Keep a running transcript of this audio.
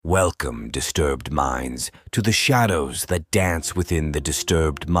Welcome, disturbed minds, to the shadows that dance within the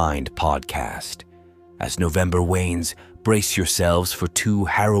Disturbed Mind podcast. As November wanes, brace yourselves for two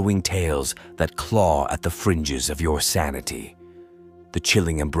harrowing tales that claw at the fringes of your sanity. The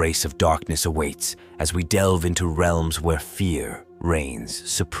chilling embrace of darkness awaits as we delve into realms where fear reigns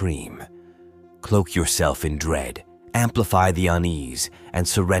supreme. Cloak yourself in dread, amplify the unease, and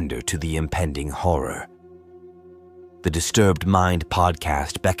surrender to the impending horror. The Disturbed Mind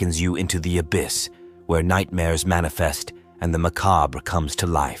podcast beckons you into the abyss, where nightmares manifest and the macabre comes to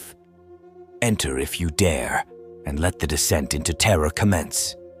life. Enter if you dare, and let the descent into terror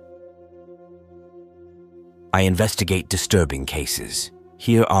commence. I investigate disturbing cases.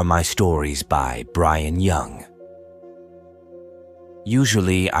 Here are my stories by Brian Young.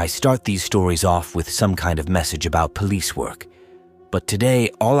 Usually, I start these stories off with some kind of message about police work, but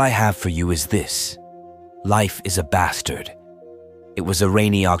today all I have for you is this. Life is a bastard. It was a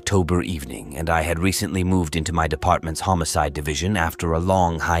rainy October evening, and I had recently moved into my department's homicide division after a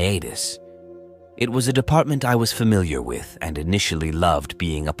long hiatus. It was a department I was familiar with and initially loved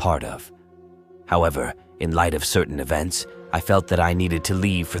being a part of. However, in light of certain events, I felt that I needed to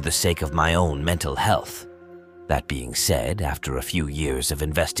leave for the sake of my own mental health. That being said, after a few years of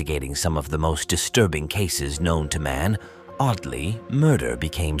investigating some of the most disturbing cases known to man, oddly, murder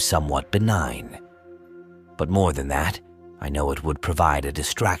became somewhat benign. But more than that, I know it would provide a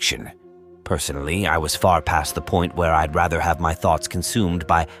distraction. Personally, I was far past the point where I'd rather have my thoughts consumed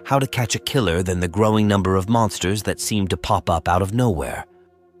by how to catch a killer than the growing number of monsters that seemed to pop up out of nowhere.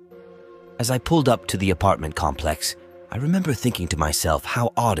 As I pulled up to the apartment complex, I remember thinking to myself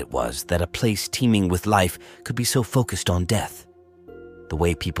how odd it was that a place teeming with life could be so focused on death. The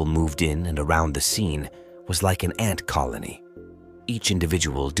way people moved in and around the scene was like an ant colony, each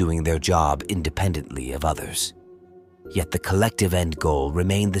individual doing their job independently of others. Yet the collective end goal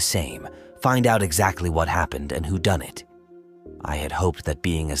remained the same: find out exactly what happened and who done it. I had hoped that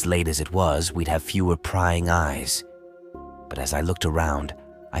being as late as it was, we'd have fewer prying eyes. But as I looked around,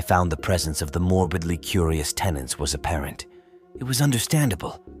 I found the presence of the morbidly curious tenants was apparent. It was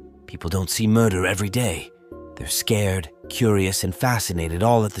understandable. People don't see murder every day. They're scared, curious, and fascinated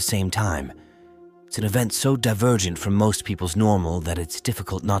all at the same time. It's an event so divergent from most people's normal that it's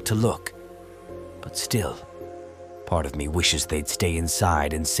difficult not to look. But still, part of me wishes they'd stay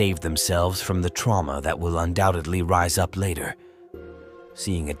inside and save themselves from the trauma that will undoubtedly rise up later.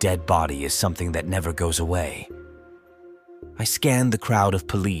 Seeing a dead body is something that never goes away. I scanned the crowd of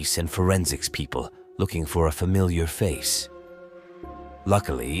police and forensics people, looking for a familiar face.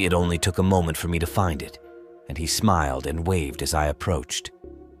 Luckily, it only took a moment for me to find it, and he smiled and waved as I approached.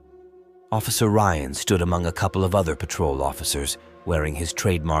 Officer Ryan stood among a couple of other patrol officers, wearing his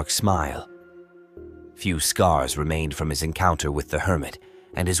trademark smile. Few scars remained from his encounter with the hermit,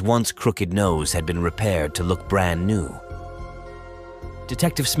 and his once crooked nose had been repaired to look brand new.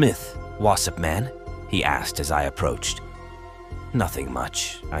 "Detective Smith, Wassop man?" he asked as I approached. "Nothing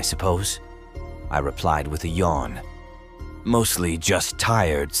much, I suppose," I replied with a yawn. "Mostly just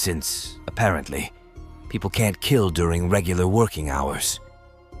tired since, apparently, people can't kill during regular working hours."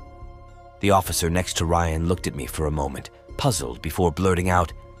 The officer next to Ryan looked at me for a moment, puzzled, before blurting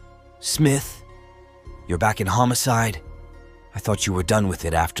out, "Smith, you're back in homicide? I thought you were done with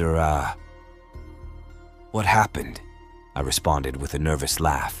it after, What happened?" I responded with a nervous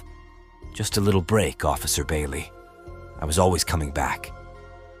laugh. "Just a little break, Officer Bailey. I was always coming back."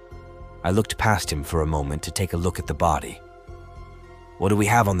 I looked past him for a moment to take a look at the body. "What do we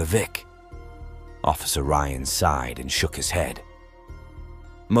have on the Vic?" Officer Ryan sighed and shook his head.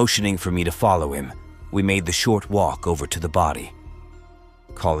 Motioning for me to follow him, we made the short walk over to the body.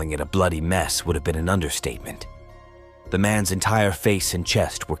 Calling it a bloody mess would have been an understatement. The man's entire face and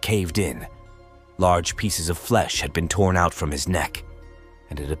chest were caved in. Large pieces of flesh had been torn out from his neck,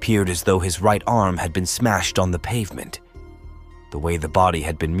 and it appeared as though his right arm had been smashed on the pavement. The way the body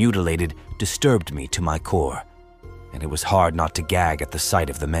had been mutilated disturbed me to my core, and it was hard not to gag at the sight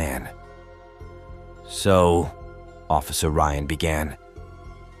of the man. "So," Officer Ryan began,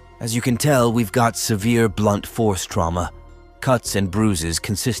 "as you can tell, we've got severe blunt force trauma, cuts and bruises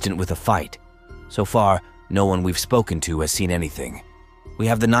consistent with a fight. So far, no one we've spoken to has seen anything. We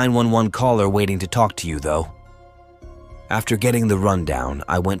have the 911 caller waiting to talk to you, though." After getting the rundown,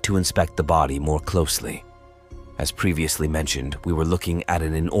 I went to inspect the body more closely. As previously mentioned, we were looking at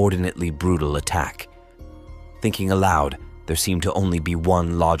an inordinately brutal attack. Thinking aloud, there seemed to only be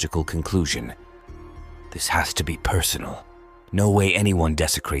one logical conclusion. This has to be personal. No way anyone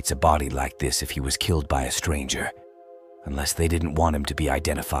desecrates a body like this if he was killed by a stranger. Unless they didn't want him to be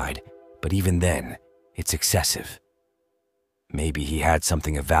identified, but even then, it's excessive. Maybe he had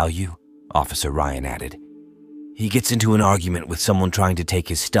something of value, Officer Ryan added. He gets into an argument with someone trying to take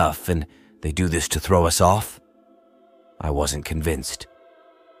his stuff, and they do this to throw us off? I wasn't convinced.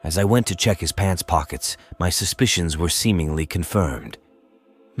 As I went to check his pants pockets, my suspicions were seemingly confirmed.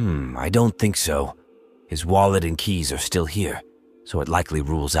 I don't think so. His wallet and keys are still here, so it likely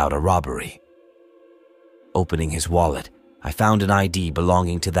rules out a robbery. Opening his wallet, I found an ID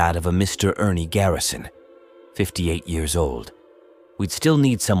belonging to that of a Mr. Ernie Garrison, 58 years old. We'd still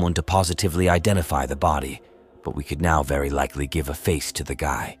need someone to positively identify the body, but we could now very likely give a face to the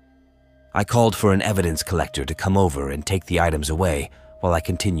guy. I called for an evidence collector to come over and take the items away while I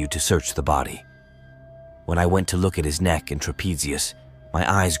continued to search the body. When I went to look at his neck and trapezius, my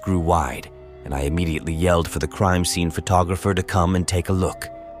eyes grew wide, and I immediately yelled for the crime scene photographer to come and take a look.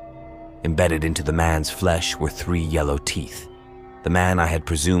 Embedded into the man's flesh were 3 yellow teeth. The man I had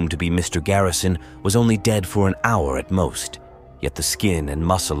presumed to be Mr. Garrison was only dead for an hour at most, yet the skin and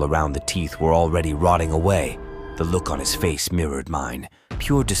muscle around the teeth were already rotting away. The look on his face mirrored mine,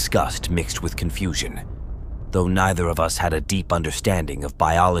 pure disgust mixed with confusion. Though neither of us had a deep understanding of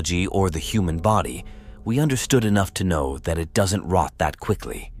biology or the human body, we understood enough to know that it doesn't rot that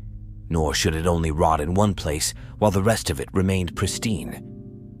quickly. Nor should it only rot in one place while the rest of it remained pristine.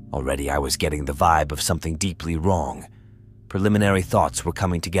 Already I was getting the vibe of something deeply wrong. Preliminary thoughts were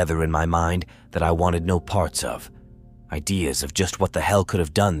coming together in my mind that I wanted no parts of. Ideas of just what the hell could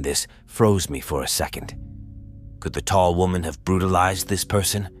have done this froze me for a second. Could the tall woman have brutalized this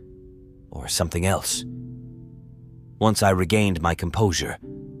person? Or something else? Once I regained my composure,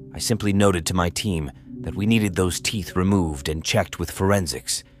 I simply noted to my team that we needed those teeth removed and checked with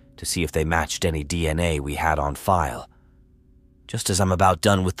forensics to see if they matched any DNA we had on file. Just as I'm about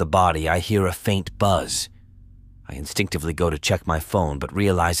done with the body, I hear a faint buzz. I instinctively go to check my phone, but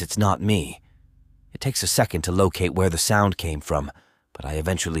realize it's not me. It takes a second to locate where the sound came from, but I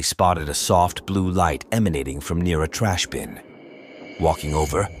eventually spotted a soft blue light emanating from near a trash bin. Walking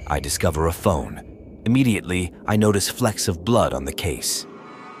over, I discover a phone. Immediately, I notice flecks of blood on the case.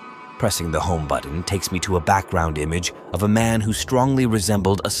 Pressing the home button takes me to a background image of a man who strongly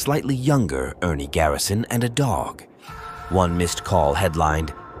resembled a slightly younger Ernie Garrison and a dog. One missed call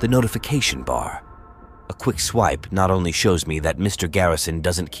headlined, "The Notification Bar." A quick swipe not only shows me that Mr. Garrison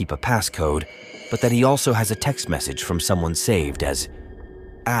doesn't keep a passcode, but that he also has a text message from someone saved as,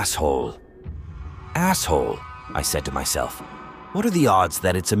 "Asshole." Asshole, I said to myself. What are the odds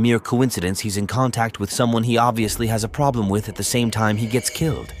that it's a mere coincidence he's in contact with someone he obviously has a problem with at the same time he gets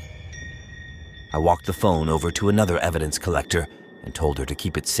killed? I walked the phone over to another evidence collector and told her to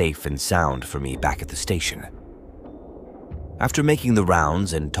keep it safe and sound for me back at the station. After making the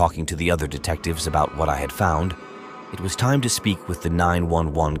rounds and talking to the other detectives about what I had found, it was time to speak with the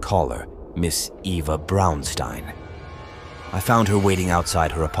 911 caller, Miss Eva Brownstein. I found her waiting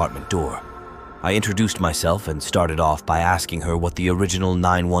outside her apartment door. I introduced myself and started off by asking her what the original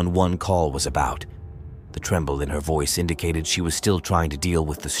 911 call was about. The tremble in her voice indicated she was still trying to deal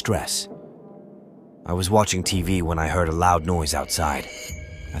with the stress. I was watching TV when I heard a loud noise outside.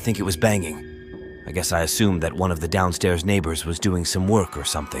 I think it was banging. I guess I assumed that one of the downstairs neighbors was doing some work or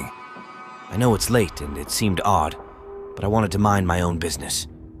something. I know it's late and it seemed odd, but I wanted to mind my own business.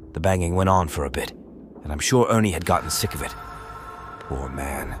 The banging went on for a bit, and I'm sure Ernie had gotten sick of it. Poor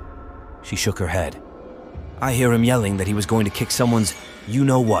man. She shook her head. I hear him yelling that he was going to kick someone's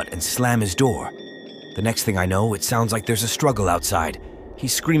you-know-what and slam his door. The next thing I know, it sounds like there's a struggle outside.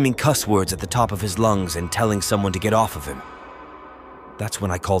 He's screaming cuss words at the top of his lungs and telling someone to get off of him. That's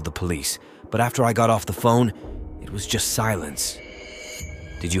when I called the police, but after I got off the phone, it was just silence.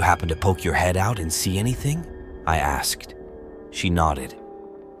 Did you happen to poke your head out and see anything? I asked. She nodded.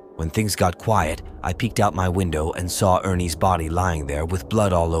 When things got quiet, I peeked out my window and saw Ernie's body lying there with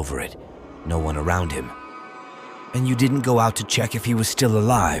blood all over it. No one around him. And you didn't go out to check if he was still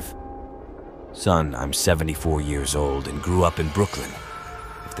alive? Son, I'm 74 years old and grew up in Brooklyn.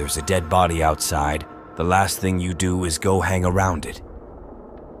 If there's a dead body outside, the last thing you do is go hang around it.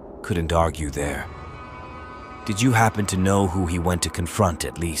 Couldn't argue there. Did you happen to know who he went to confront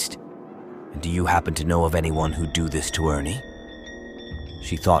at least? And do you happen to know of anyone who'd do this to Ernie?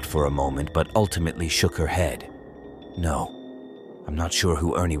 She thought for a moment, but ultimately shook her head. No, I'm not sure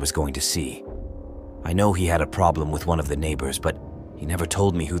who Ernie was going to see. I know he had a problem with one of the neighbors, but he never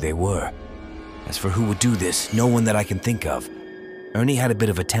told me who they were. As for who would do this, no one that I can think of. Ernie had a bit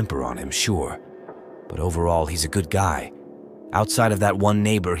of a temper on him, sure, but overall he's a good guy. Outside of that one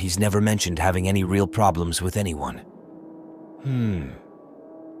neighbor, he's never mentioned having any real problems with anyone.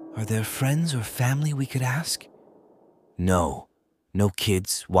 Are there friends or family we could ask? No. No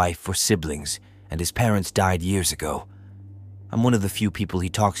kids, wife, or siblings, and his parents died years ago. I'm one of the few people he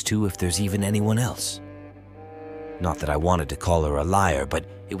talks to if there's even anyone else. Not that I wanted to call her a liar, but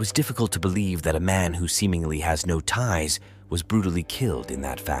it was difficult to believe that a man who seemingly has no ties was brutally killed in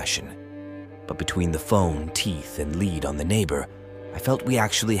that fashion. But between the phone, teeth, and lead on the neighbor, I felt we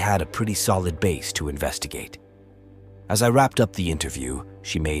actually had a pretty solid base to investigate. As I wrapped up the interview,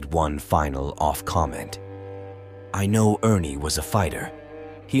 she made one final off comment. I know Ernie was a fighter.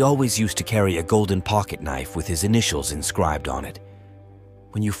 He always used to carry a golden pocket knife with his initials inscribed on it.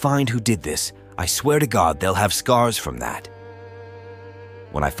 When you find who did this, I swear to God they'll have scars from that.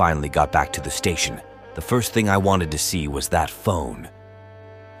 When I finally got back to the station, the first thing I wanted to see was that phone.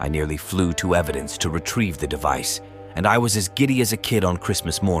 I nearly flew to evidence to retrieve the device, and I was as giddy as a kid on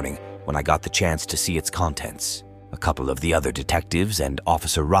Christmas morning when I got the chance to see its contents. A couple of the other detectives and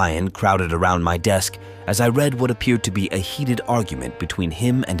Officer Ryan crowded around my desk as I read what appeared to be a heated argument between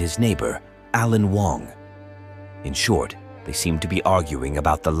him and his neighbor, Alan Wong. In short, they seemed to be arguing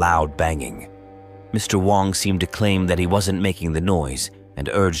about the loud banging. Mr. Wong seemed to claim that he wasn't making the noise and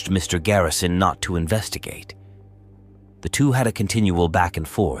urged Mr. Garrison not to investigate. The two had a continual back and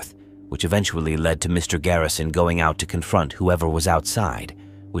forth, which eventually led to Mr. Garrison going out to confront whoever was outside,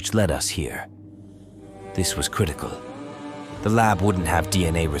 which led us here. This was critical. The lab wouldn't have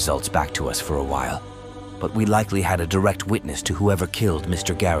DNA results back to us for a while, but we likely had a direct witness to whoever killed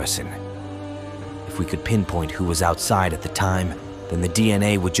Mr. Garrison. If we could pinpoint who was outside at the time, then the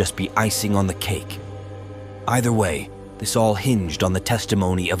DNA would just be icing on the cake. Either way, this all hinged on the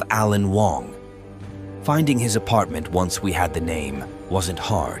testimony of Alan Wong. Finding his apartment once we had the name wasn't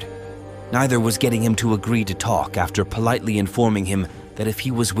hard. Neither was getting him to agree to talk after politely informing him that if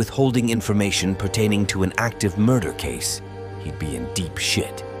he was withholding information pertaining to an active murder case, he'd be in deep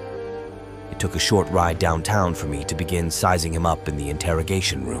shit. It took a short ride downtown for me to begin sizing him up in the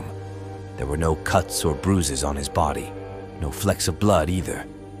interrogation room. There were no cuts or bruises on his body, no flecks of blood either.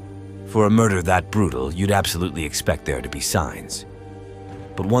 For a murder that brutal, you'd absolutely expect there to be signs.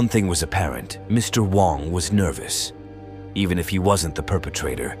 But one thing was apparent: Mr. Wong was nervous. Even if he wasn't the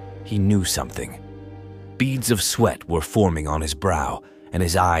perpetrator, he knew something. Beads of sweat were forming on his brow, and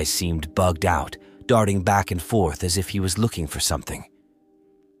his eyes seemed bugged out, darting back and forth as if he was looking for something.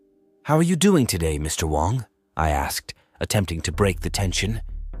 "How are you doing today, Mr. Wong?" I asked, attempting to break the tension.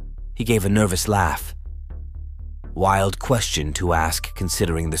 He gave a nervous laugh. Wild question to ask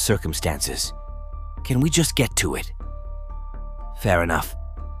considering the circumstances. Can we just get to it? Fair enough.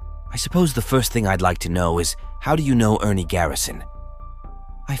 I suppose the first thing I'd like to know is, how do you know Ernie Garrison?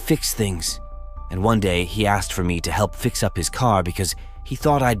 I fix things, and one day he asked for me to help fix up his car because he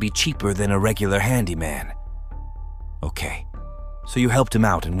thought I'd be cheaper than a regular handyman. Okay, so you helped him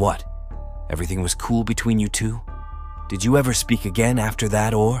out and what? Everything was cool between you two? Did you ever speak again after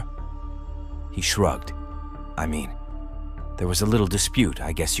that, or? He shrugged. I mean, there was a little dispute,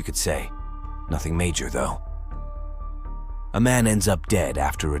 I guess you could say. Nothing major, though. A man ends up dead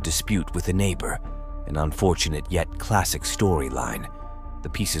after a dispute with a neighbor, an unfortunate yet classic storyline. The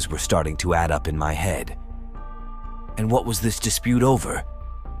pieces were starting to add up in my head. And what was this dispute over?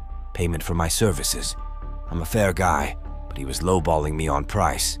 Payment for my services. I'm a fair guy, but he was lowballing me on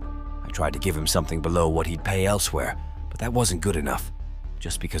price. I tried to give him something below what he'd pay elsewhere, but that wasn't good enough.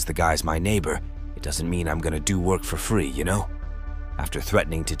 Just because the guy's my neighbor, it doesn't mean I'm gonna do work for free, you know? After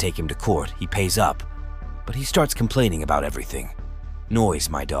threatening to take him to court, he pays up, but he starts complaining about everything. Noise,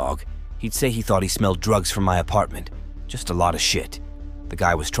 my dog. He'd say he thought he smelled drugs from my apartment. Just a lot of shit. The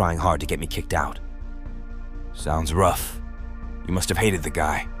guy was trying hard to get me kicked out. Sounds rough. You must have hated the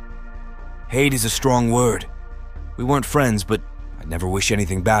guy. Hate is a strong word. We weren't friends, but I'd never wish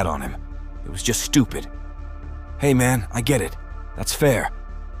anything bad on him. It was just stupid. Hey man, I get it. That's fair.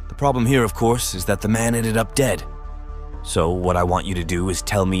 The problem here, of course, is that the man ended up dead. So what I want you to do is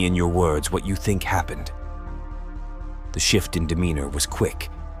tell me in your words what you think happened. The shift in demeanor was quick.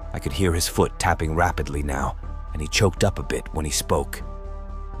 I could hear his foot tapping rapidly now, and he choked up a bit when he spoke.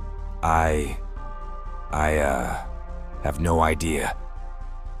 I have no idea.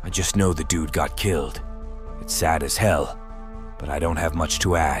 I just know the dude got killed. It's sad as hell, but I don't have much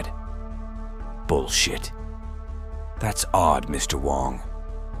to add. Bullshit. That's odd, Mr. Wong,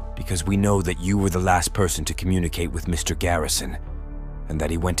 because we know that you were the last person to communicate with Mr. Garrison, and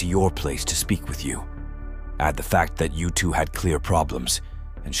that he went to your place to speak with you. Add the fact that you two had clear problems,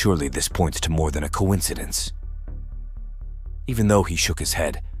 and surely this points to more than a coincidence. Even though he shook his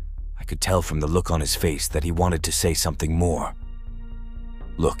head, I could tell from the look on his face that he wanted to say something more.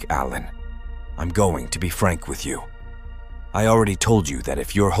 Look, Alan, I'm going to be frank with you. I already told you that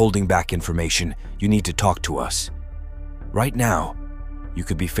if you're holding back information, you need to talk to us. Right now, you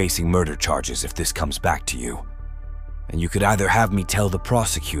could be facing murder charges if this comes back to you. And you could either have me tell the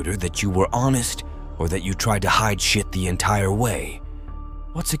prosecutor that you were honest or that you tried to hide shit the entire way.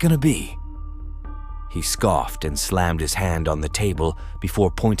 What's it gonna be?" He scoffed and slammed his hand on the table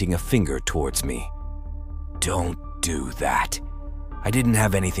before pointing a finger towards me. "Don't do that. I didn't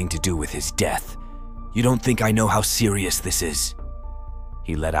have anything to do with his death. You don't think I know how serious this is?"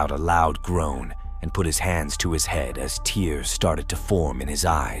 He let out a loud groan and put his hands to his head as tears started to form in his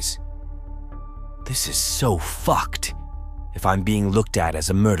eyes. This is so fucked. If I'm being looked at as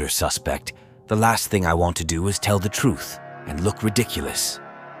a murder suspect, the last thing I want to do is tell the truth and look ridiculous.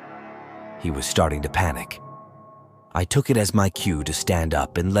 He was starting to panic. I took it as my cue to stand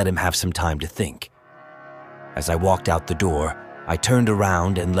up and let him have some time to think. As I walked out the door, I turned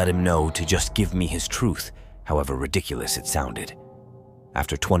around and let him know to just give me his truth, however ridiculous it sounded.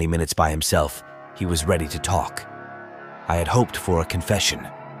 After 20 minutes by himself, he was ready to talk. I had hoped for a confession.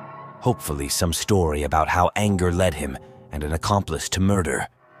 Hopefully some story about how anger led him and an accomplice to murder.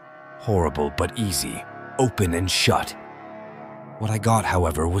 Horrible but easy, open and shut. What I got,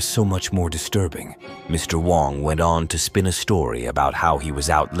 however, was so much more disturbing. Mr. Wong went on to spin a story about how he was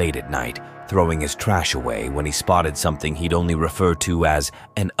out late at night, throwing his trash away when he spotted something he'd only refer to as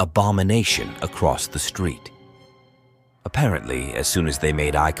an abomination across the street. Apparently, as soon as they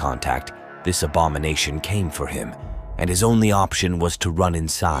made eye contact, this abomination came for him, and his only option was to run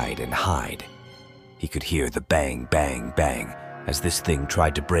inside and hide. He could hear the bang, bang, bang as this thing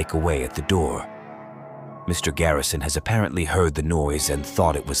tried to break away at the door. Mr. Garrison has apparently heard the noise and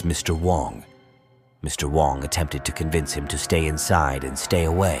thought it was Mr. Wong. Mr. Wong attempted to convince him to stay inside and stay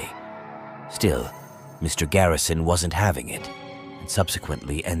away. Still, Mr. Garrison wasn't having it, and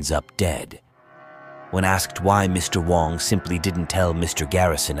subsequently ends up dead. When asked why Mr. Wong simply didn't tell Mr.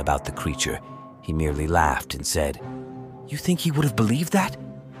 Garrison about the creature, he merely laughed and said, "You think he would have believed that?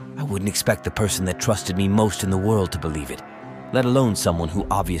 I wouldn't expect the person that trusted me most in the world to believe it, let alone someone who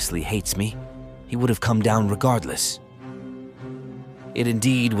obviously hates me. He would have come down regardless." It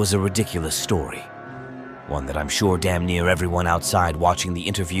indeed was a ridiculous story, one that I'm sure damn near everyone outside watching the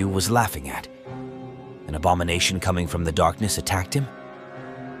interview was laughing at. An abomination coming from the darkness attacked him?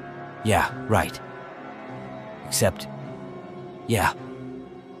 Yeah, right. Except, yeah,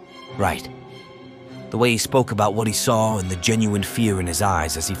 right. The way he spoke about what he saw and the genuine fear in his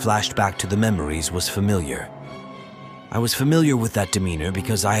eyes as he flashed back to the memories was familiar. I was familiar with that demeanor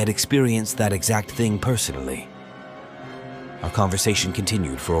because I had experienced that exact thing personally. Our conversation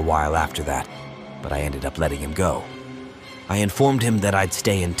continued for a while after that, but I ended up letting him go. I informed him that I'd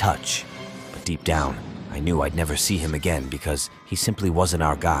stay in touch, but deep down, I knew I'd never see him again because he simply wasn't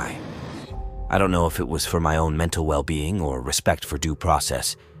our guy. I don't know if it was for my own mental well-being or respect for due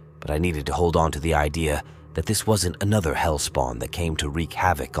process, but I needed to hold on to the idea that this wasn't another hellspawn that came to wreak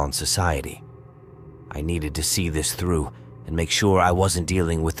havoc on society. I needed to see this through and make sure I wasn't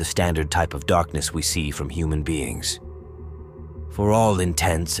dealing with the standard type of darkness we see from human beings. For all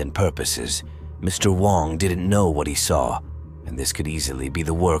intents and purposes, Mr. Wong didn't know what he saw, and this could easily be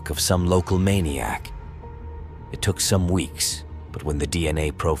the work of some local maniac. It took some weeks, but when the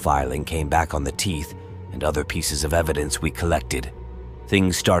DNA profiling came back on the teeth and other pieces of evidence we collected,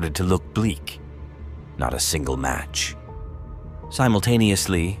 things started to look bleak. Not a single match.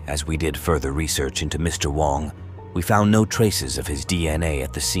 Simultaneously, as we did further research into Mr. Wong, we found no traces of his DNA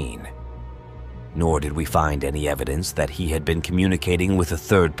at the scene. Nor did we find any evidence that he had been communicating with a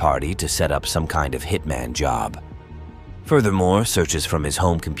third party to set up some kind of hitman job. Furthermore, searches from his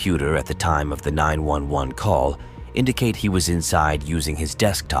home computer at the time of the 911 call indicate he was inside using his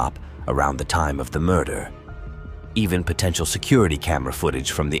desktop around the time of the murder. Even potential security camera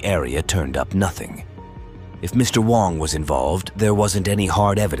footage from the area turned up nothing. If Mr. Wong was involved, there wasn't any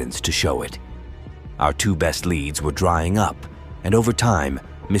hard evidence to show it. Our two best leads were drying up, and over time,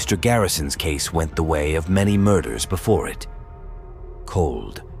 Mr. Garrison's case went the way of many murders before it.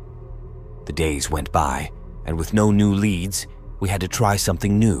 Cold. The days went by, and with no new leads, we had to try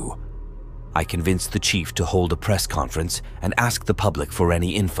something new. I convinced the chief to hold a press conference and ask the public for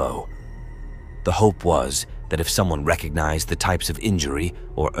any info. The hope was that if someone recognized the types of injury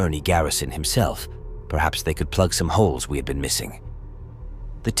or Ernie Garrison himself, perhaps they could plug some holes we had been missing.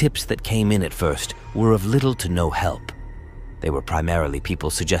 The tips that came in at first were of little to no help. They were primarily people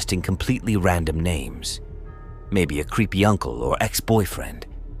suggesting completely random names. Maybe a creepy uncle or ex-boyfriend.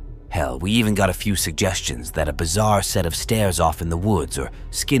 Hell, we even got a few suggestions that a bizarre set of stairs off in the woods or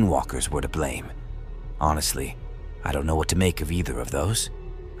skinwalkers were to blame. Honestly, I don't know what to make of either of those.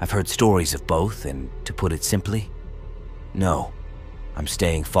 I've heard stories of both, and to put it simply, no, I'm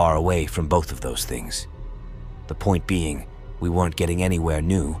staying far away from both of those things. The point being, we weren't getting anywhere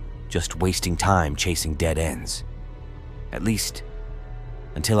new, just wasting time chasing dead ends. At least,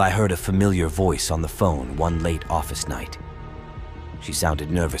 until I heard a familiar voice on the phone one late office night. She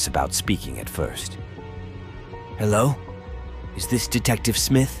sounded nervous about speaking at first. "Hello? Is this Detective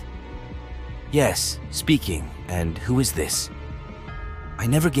Smith?" "Yes, speaking. And who is this?" "I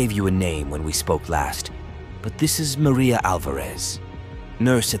never gave you a name when we spoke last, but this is Maria Alvarez,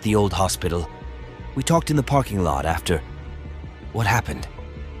 nurse at the old hospital. We talked in the parking lot after... What happened?"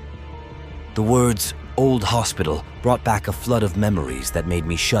 The words "old hospital" brought back a flood of memories that made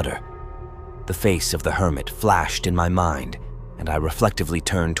me shudder. The face of the hermit flashed in my mind, and I reflectively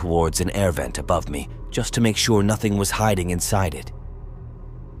turned towards an air vent above me just to make sure nothing was hiding inside it.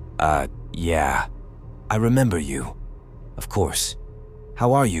 Yeah, I remember you. Of course.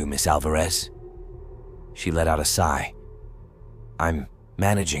 How are you, Miss Alvarez?" She let out a sigh. "I'm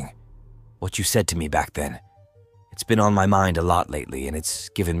managing. What you said to me back then. It's been on my mind a lot lately, and it's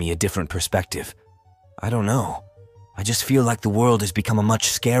given me a different perspective. I don't know. I just feel like the world has become a much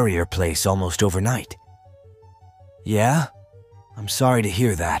scarier place almost overnight." "Yeah? I'm sorry to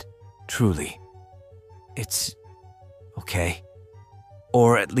hear that, truly. It's okay.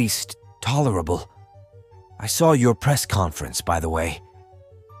 Or at least tolerable. I saw your press conference, by the way,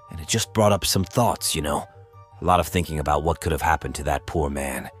 and it just brought up some thoughts, you know. A lot of thinking about what could have happened to that poor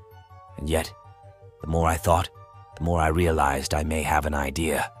man. And yet, the more I thought, the more I realized I may have an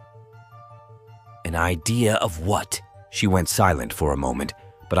idea." "An idea of what?" She went silent for a moment,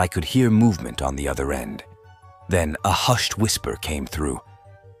 but I could hear movement on the other end. Then a hushed whisper came through.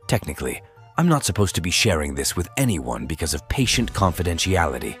 Technically, I'm not supposed to be sharing this with anyone because of patient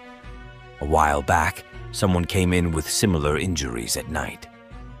confidentiality. A while back, someone came in with similar injuries at night.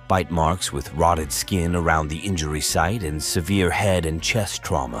 Bite marks with rotted skin around the injury site and severe head and chest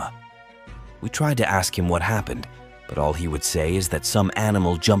trauma. We tried to ask him what happened, but all he would say is that some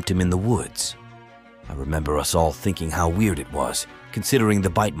animal jumped him in the woods. I remember us all thinking how weird it was, considering the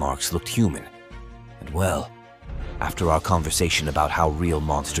bite marks looked human. And well, after our conversation about how real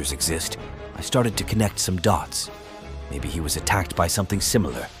monsters exist, I started to connect some dots. Maybe he was attacked by something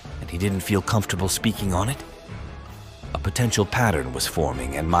similar, and he didn't feel comfortable speaking on it? A potential pattern was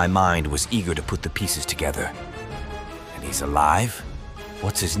forming, and my mind was eager to put the pieces together. And he's alive?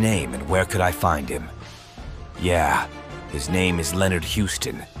 What's his name, and where could I find him? Yeah, his name is Leonard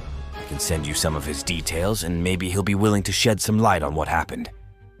Houston. I can send you some of his details, and maybe he'll be willing to shed some light on what happened.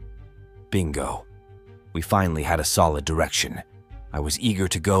 Bingo. We finally had a solid direction. I was eager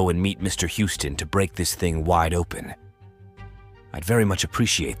to go and meet Mr. Houston to break this thing wide open. I'd very much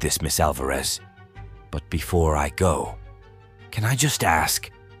appreciate this, Miss Alvarez. But before I go, can I just ask,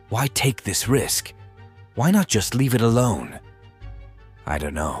 why take this risk? Why not just leave it alone? I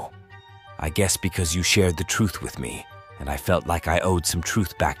don't know. I guess because you shared the truth with me, and I felt like I owed some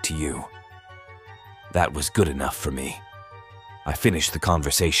truth back to you. That was good enough for me. I finished the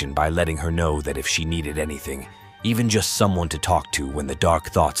conversation by letting her know that if she needed anything, even just someone to talk to when the dark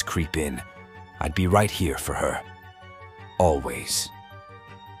thoughts creep in, I'd be right here for her. Always.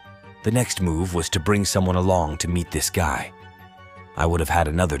 The next move was to bring someone along to meet this guy. I would have had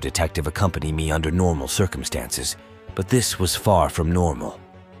another detective accompany me under normal circumstances, but this was far from normal.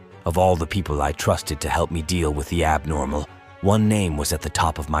 Of all the people I trusted to help me deal with the abnormal, one name was at the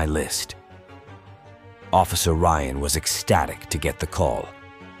top of my list. Officer Ryan was ecstatic to get the call.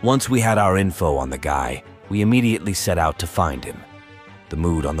 Once we had our info on the guy, we immediately set out to find him. The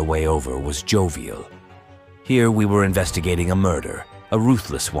mood on the way over was jovial. Here we were investigating a murder, a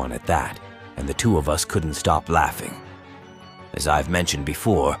ruthless one at that, and the two of us couldn't stop laughing. As I've mentioned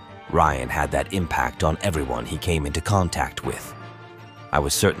before, Ryan had that impact on everyone he came into contact with. I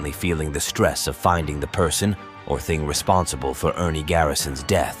was certainly feeling the stress of finding the person or thing responsible for Ernie Garrison's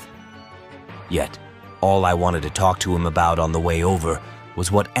death. Yet, all I wanted to talk to him about on the way over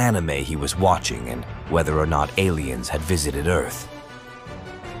was what anime he was watching and whether or not aliens had visited Earth.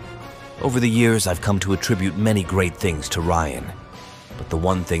 Over the years, I've come to attribute many great things to Ryan, but the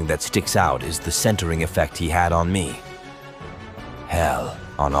one thing that sticks out is the centering effect he had on me. Hell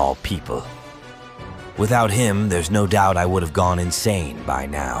on all people. Without him, there's no doubt I would have gone insane by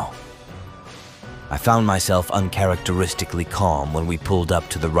now. I found myself uncharacteristically calm when we pulled up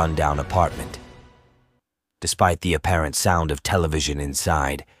to the rundown apartment. Despite the apparent sound of television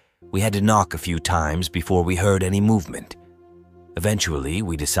inside, we had to knock a few times before we heard any movement. Eventually,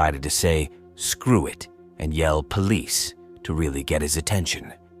 we decided to say, "Screw it," and yell "Police" to really get his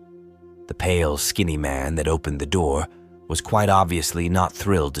attention. The pale, skinny man that opened the door was quite obviously not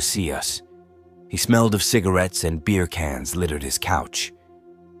thrilled to see us. He smelled of cigarettes and beer cans littered his couch.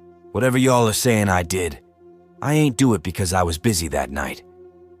 "Whatever y'all are saying I did, I ain't do it because I was busy that night,"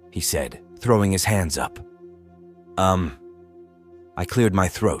 he said, throwing his hands up. I cleared my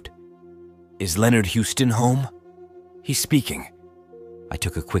throat. "Is Leonard Houston home?" "He's speaking." I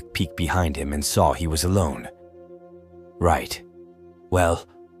took a quick peek behind him and saw he was alone. "Right. Well,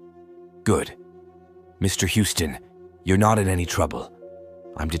 good. Mr. Houston, you're not in any trouble.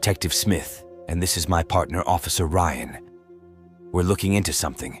 I'm Detective Smith, and this is my partner, Officer Ryan. We're looking into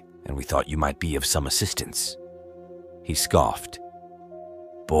something, and we thought you might be of some assistance." He scoffed.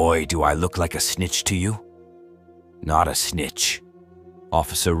 "Boy, do I look like a snitch to you?" "Not a snitch,"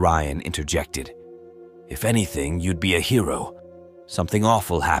 Officer Ryan interjected. "If anything, you'd be a hero. Something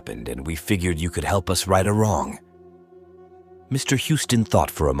awful happened, and we figured you could help us right a wrong." Mr. Houston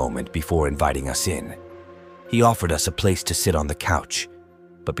thought for a moment before inviting us in. He offered us a place to sit on the couch,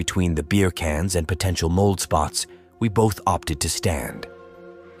 but between the beer cans and potential mold spots, we both opted to stand.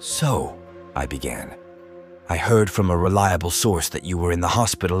 "So," I began, "I heard from a reliable source that you were in the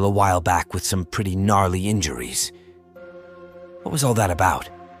hospital a while back with some pretty gnarly injuries. What was all that about?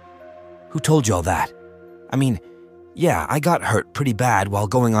 Who told you all that? I mean, yeah, I got hurt pretty bad while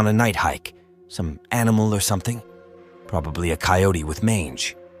going on a night hike. Some animal or something. Probably a coyote with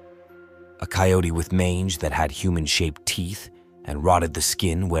mange." "A coyote with mange that had human-shaped teeth and rotted the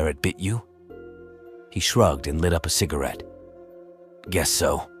skin where it bit you?" He shrugged and lit up a cigarette. "Guess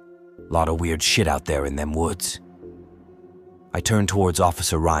so. Lot of weird shit out there in them woods." I turned towards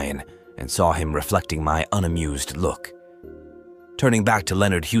Officer Ryan and saw him reflecting my unamused look. Turning back to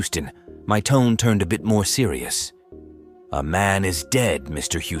Leonard Houston, my tone turned a bit more serious. "A man is dead,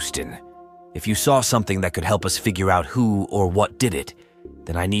 Mr. Houston. If you saw something that could help us figure out who or what did it,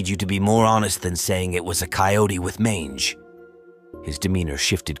 then I need you to be more honest than saying it was a coyote with mange." His demeanor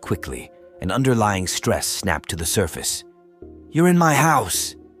shifted quickly, and underlying stress snapped to the surface. "You're in my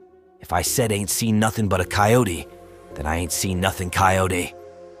house. If I said ain't seen nothing but a coyote, then I ain't seen nothing coyote."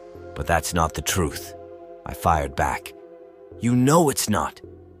 "But that's not the truth," I fired back. "You know it's not.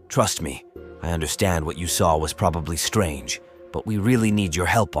 Trust me, I understand what you saw was probably strange, but we really need your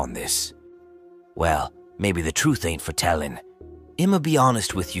help on this." "Well, maybe the truth ain't for telling. I'ma be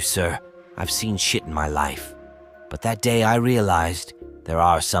honest with you, sir. I've seen shit in my life. But that day I realized there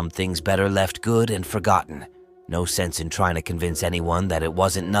are some things better left good and forgotten. No sense in trying to convince anyone that it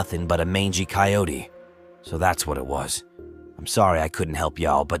wasn't nothing but a mangy coyote. So that's what it was. I'm sorry I couldn't help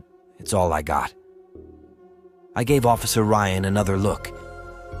y'all, but it's all I got." I gave Officer Ryan another look.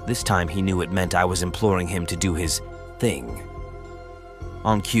 This time he knew it meant I was imploring him to do his thing.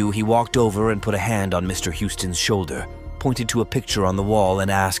 On cue, he walked over and put a hand on Mr. Houston's shoulder, pointed to a picture on the wall and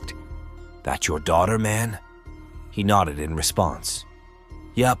asked, "That your daughter, man?" He nodded in response.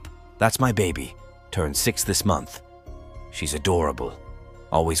 "Yup, that's my baby. Turned 6 this month. She's adorable.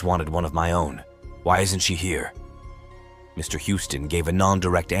 Always wanted one of my own. Why isn't she here?" Mr. Houston gave a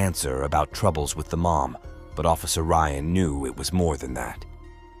non-direct answer about troubles with the mom, but Officer Ryan knew it was more than that.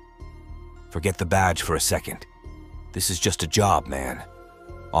 "Forget the badge for a second. This is just a job, man,"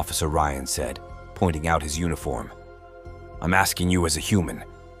 Officer Ryan said, pointing out his uniform. "I'm asking you as a human.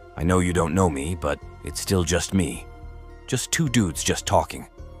 I know you don't know me, but it's still just me. Just two dudes just talking.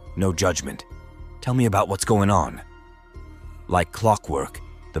 No judgment. Tell me about what's going on." Like clockwork,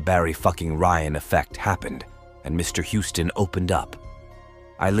 the Barry fucking Ryan effect happened, and Mr. Houston opened up.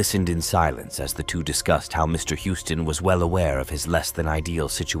 I listened in silence as the two discussed how Mr. Houston was well aware of his less-than-ideal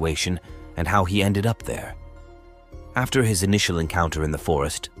situation and how he ended up there. After his initial encounter in the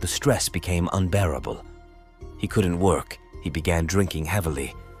forest, the stress became unbearable. He couldn't work, he began drinking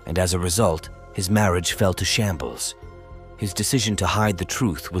heavily, and as a result, his marriage fell to shambles. His decision to hide the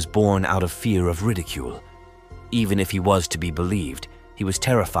truth was born out of fear of ridicule. Even if he was to be believed, he was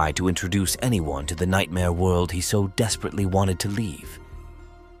terrified to introduce anyone to the nightmare world he so desperately wanted to leave.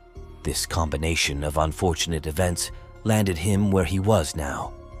 This combination of unfortunate events landed him where he was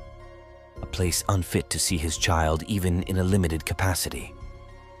now, a place unfit to see his child even in a limited capacity.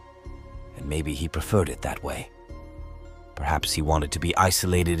 And maybe he preferred it that way. Perhaps he wanted to be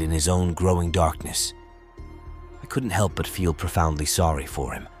isolated in his own growing darkness. I couldn't help but feel profoundly sorry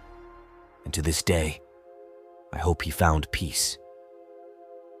for him. And to this day, I hope he found peace.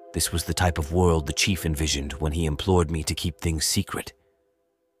 This was the type of world the chief envisioned when he implored me to keep things secret.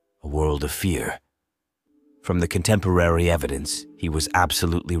 A world of fear. From the contemporary evidence, he was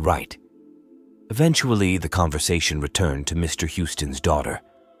absolutely right. Eventually, the conversation returned to Mr. Houston's daughter.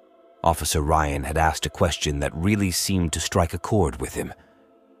 Officer Ryan had asked a question that really seemed to strike a chord with him.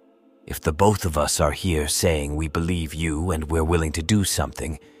 "If the both of us are here saying we believe you and we're willing to do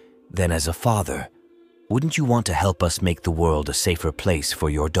something, then as a father, wouldn't you want to help us make the world a safer place for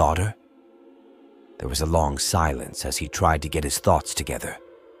your daughter?" There was a long silence as he tried to get his thoughts together.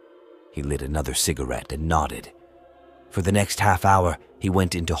 He lit another cigarette and nodded. For the next half hour, he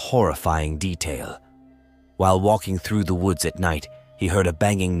went into horrifying detail. While walking through the woods at night, he heard a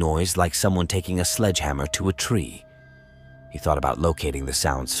banging noise like someone taking a sledgehammer to a tree. He thought about locating the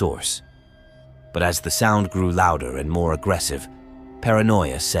sound's source. But as the sound grew louder and more aggressive,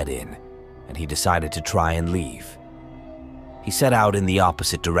 paranoia set in, and he decided to try and leave. He set out in the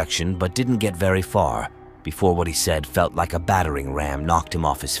opposite direction but didn't get very far before what he said felt like a battering ram knocked him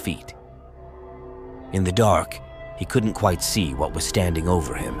off his feet. In the dark, he couldn't quite see what was standing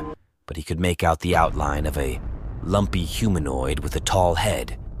over him, but he could make out the outline of a lumpy humanoid with a tall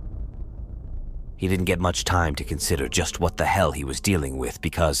head. He didn't get much time to consider just what the hell he was dealing with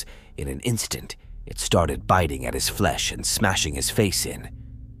because, in an instant, it started biting at his flesh and smashing his face in.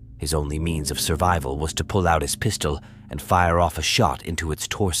 His only means of survival was to pull out his pistol and fire off a shot into its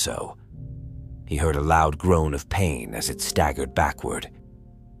torso. He heard a loud groan of pain as it staggered backward.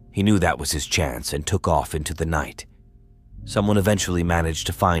 He knew that was his chance and took off into the night. Someone eventually managed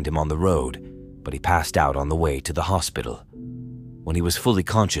to find him on the road, but he passed out on the way to the hospital. When he was fully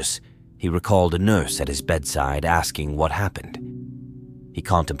conscious, he recalled a nurse at his bedside asking what happened. He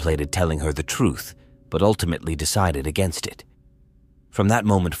contemplated telling her the truth, but ultimately decided against it. From that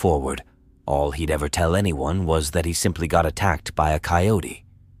moment forward, all he'd ever tell anyone was that he simply got attacked by a coyote.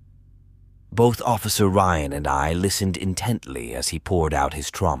 Both Officer Ryan and I listened intently as he poured out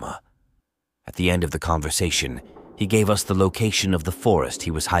his trauma. At the end of the conversation, he gave us the location of the forest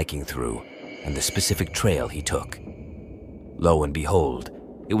he was hiking through and the specific trail he took. Lo and behold,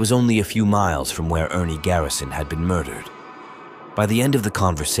 it was only a few miles from where Ernie Garrison had been murdered. By the end of the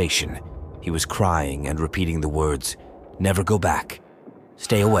conversation, he was crying and repeating the words, "Never go back.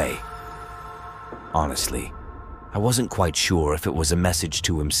 Stay away." Honestly, I wasn't quite sure if it was a message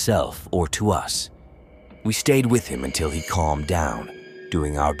to himself or to us. We stayed with him until he calmed down,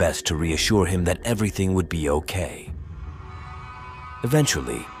 doing our best to reassure him that everything would be okay.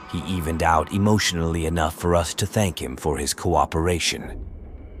 Eventually, he evened out emotionally enough for us to thank him for his cooperation.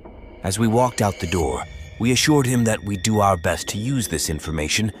 As we walked out the door, we assured him that we'd do our best to use this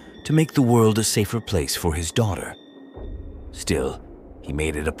information to make the world a safer place for his daughter. Still, he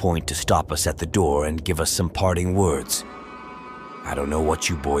made it a point to stop us at the door and give us some parting words. "I don't know what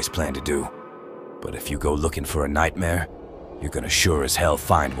you boys plan to do, but if you go looking for a nightmare, you're gonna sure as hell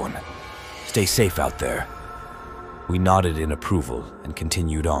find one. Stay safe out there." We nodded in approval and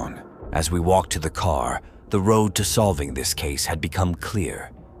continued on. As we walked to the car, the road to solving this case had become clear.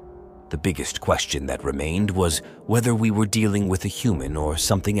 The biggest question that remained was whether we were dealing with a human or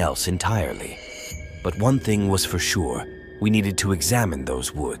something else entirely. But one thing was for sure, we needed to examine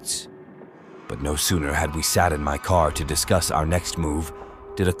those woods. But no sooner had we sat in my car to discuss our next move,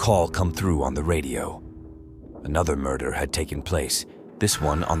 did a call come through on the radio. Another murder had taken place, this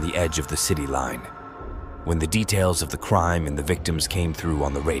one on the edge of the city line. When the details of the crime and the victims came through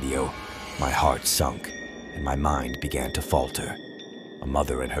on the radio, my heart sunk and my mind began to falter. A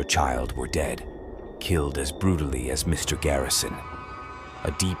mother and her child were dead, killed as brutally as Mr. Garrison.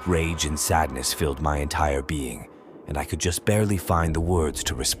 A deep rage and sadness filled my entire being, and I could just barely find the words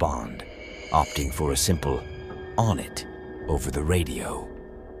to respond, opting for a simple "on it" over the radio.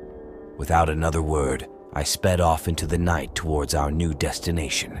 Without another word, I sped off into the night towards our new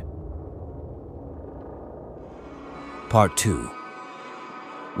destination. Part 2.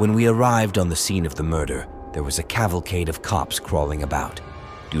 When we arrived on the scene of the murder, there was a cavalcade of cops crawling about.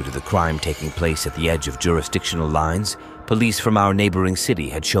 Due to the crime taking place at the edge of jurisdictional lines, police from our neighboring city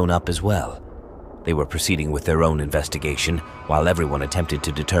had shown up as well. They were proceeding with their own investigation while everyone attempted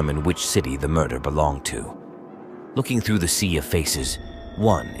to determine which city the murder belonged to. Looking through the sea of faces,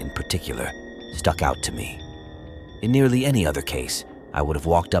 one in particular stuck out to me. In nearly any other case, I would have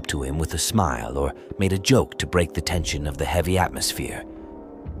walked up to him with a smile or made a joke to break the tension of the heavy atmosphere.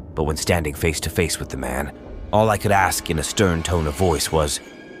 But when standing face to face with the man, all I could ask in a stern tone of voice was,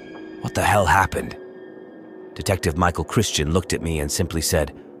 "What the hell happened?" Detective Michael Christian looked at me and simply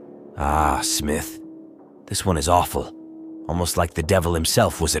said, "Ah, Smith, this one is awful. Almost like the devil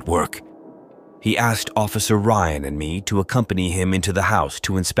himself was at work." He asked Officer Ryan and me to accompany him into the house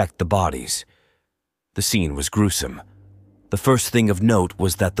to inspect the bodies. The scene was gruesome. The first thing of note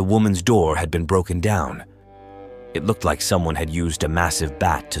was that the woman's door had been broken down. It looked like someone had used a massive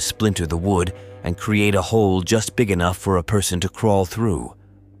bat to splinter the wood and create a hole just big enough for a person to crawl through.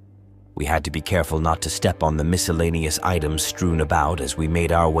 We had to be careful not to step on the miscellaneous items strewn about as we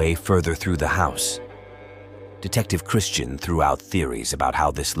made our way further through the house. Detective Christian threw out theories about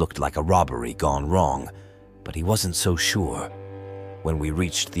how this looked like a robbery gone wrong, but he wasn't so sure. When we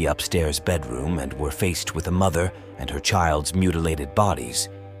reached the upstairs bedroom and were faced with a mother and her child's mutilated bodies,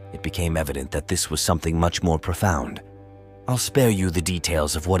 it became evident that this was something much more profound. I'll spare you the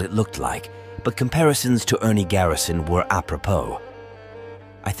details of what it looked like, but comparisons to Ernie Garrison were apropos.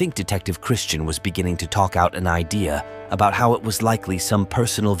 I think Detective Christian was beginning to talk out an idea about how it was likely some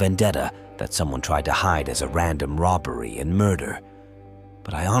personal vendetta that someone tried to hide as a random robbery and murder.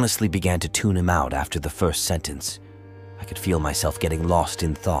 But I honestly began to tune him out after the first sentence. I could feel myself getting lost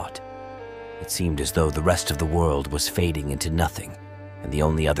in thought. It seemed as though the rest of the world was fading into nothing, and the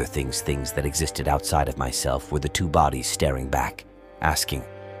only other things that existed outside of myself were the two bodies staring back, asking,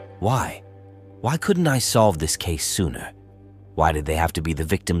 why? Why couldn't I solve this case sooner? Why did they have to be the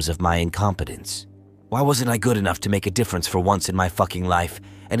victims of my incompetence? Why wasn't I good enough to make a difference for once in my fucking life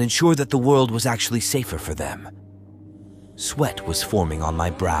and ensure that the world was actually safer for them? Sweat was forming on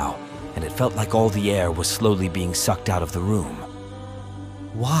my brow, and it felt like all the air was slowly being sucked out of the room.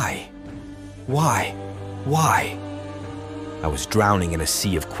 Why? Why? Why? I was drowning in a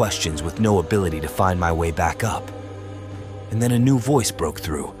sea of questions with no ability to find my way back up. And then a new voice broke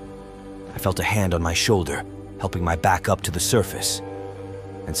through. I felt a hand on my shoulder, helping my back up to the surface.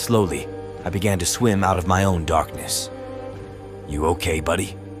 And slowly, I began to swim out of my own darkness. "You okay,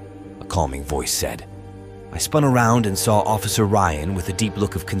 buddy?" a calming voice said. I spun around and saw Officer Ryan with a deep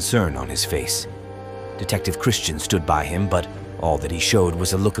look of concern on his face. Detective Christian stood by him, but all that he showed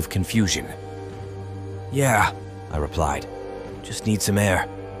was a look of confusion. "Yeah," I replied. "Just need some air."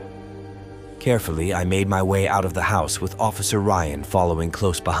 Carefully, I made my way out of the house with Officer Ryan following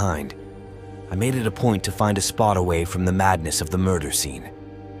close behind. I made it a point to find a spot away from the madness of the murder scene.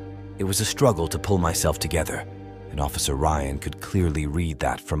 It was a struggle to pull myself together, and Officer Ryan could clearly read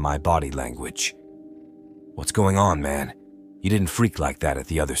that from my body language. "What's going on, man? You didn't freak like that at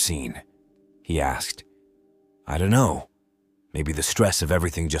the other scene," he asked. "I don't know. Maybe the stress of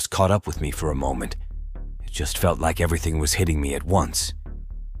everything just caught up with me for a moment. It just felt like everything was hitting me at once,"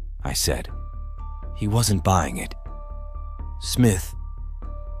 I said. He wasn't buying it. "Smith,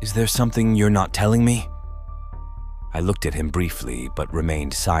 is there something you're not telling me?" I looked at him briefly, but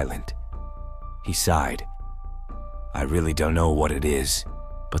remained silent. He sighed. "I really don't know what it is,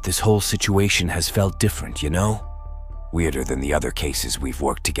 but this whole situation has felt different, you know? Weirder than the other cases we've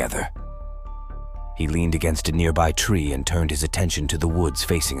worked together." He leaned against a nearby tree and turned his attention to the woods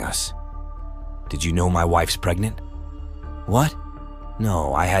facing us. "Did you know my wife's pregnant?" "What?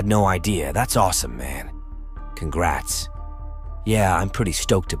 No, I had no idea. That's awesome, man. Congrats." "Yeah, I'm pretty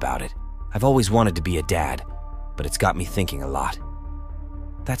stoked about it. I've always wanted to be a dad, but it's got me thinking a lot."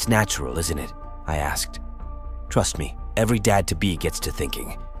 "That's natural, isn't it?" I asked. "Trust me, every dad-to-be gets to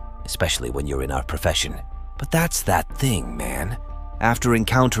thinking, especially when you're in our profession. But that's that thing, man. After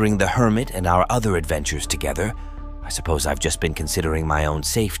encountering the hermit and our other adventures together, I suppose I've just been considering my own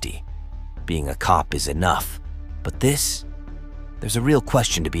safety. Being a cop is enough, but this? There's a real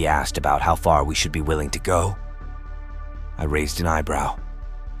question to be asked about how far we should be willing to go." I raised an eyebrow.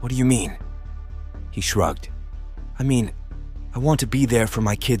 "What do you mean?" He shrugged. "I mean, I want to be there for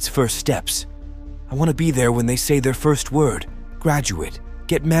my kids' first steps. I want to be there when they say their first word, graduate,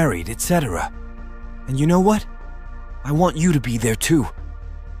 get married, etc. And you know what? I want you to be there too.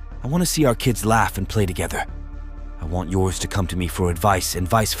 I want to see our kids laugh and play together. I want yours to come to me for advice and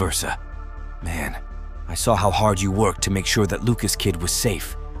vice versa. Man, I saw how hard you worked to make sure that Lucas' kid was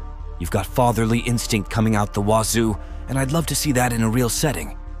safe. You've got fatherly instinct coming out the wazoo, and I'd love to see that in a real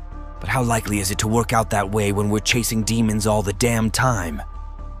setting. But how likely is it to work out that way when we're chasing demons all the damn time?"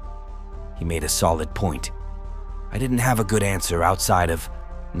 He made a solid point. I didn't have a good answer outside of,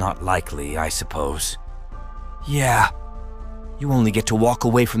 "Not likely, I suppose." "Yeah, you only get to walk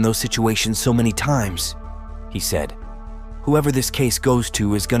away from those situations so many times," he said. "Whoever this case goes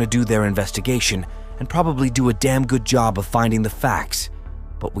to is gonna do their investigation and probably do a damn good job of finding the facts,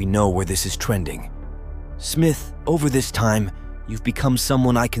 but we know where this is trending. Smith, over this time, you've become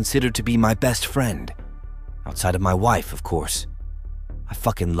someone I consider to be my best friend. Outside of my wife, of course. I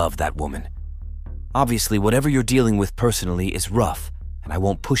fucking love that woman. Obviously, whatever you're dealing with personally is rough, and I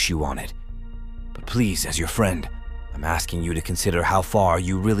won't push you on it. But please, as your friend, I'm asking you to consider how far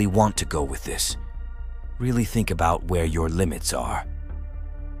you really want to go with this. Really think about where your limits are."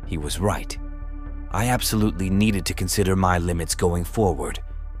 He was right. I absolutely needed to consider my limits going forward.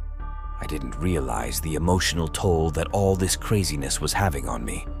 I didn't realize the emotional toll that all this craziness was having on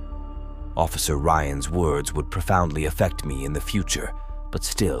me. Officer Ryan's words would profoundly affect me in the future, but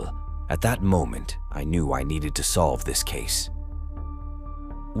still, at that moment, I knew I needed to solve this case.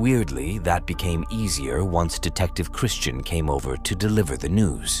 Weirdly, that became easier once Detective Christian came over to deliver the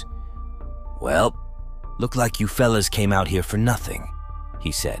news. "Well, look like you fellas came out here for nothing,"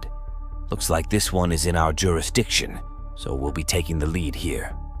 he said. "Looks like this one is in our jurisdiction, so we'll be taking the lead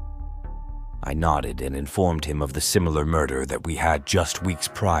here." I nodded and informed him of the similar murder that we had just weeks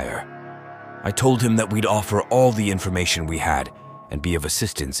prior. I told him that we'd offer all the information we had and be of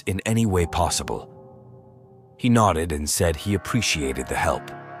assistance in any way possible. He nodded and said he appreciated the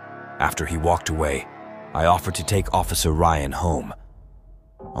help. After he walked away, I offered to take Officer Ryan home.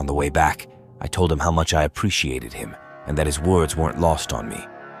 On the way back, I told him how much I appreciated him and that his words weren't lost on me,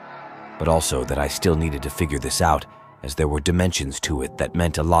 but also that I still needed to figure this out as there were dimensions to it that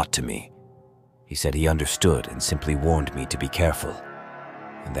meant a lot to me. He said he understood and simply warned me to be careful,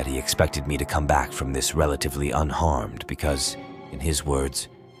 and that he expected me to come back from this relatively unharmed because, in his words,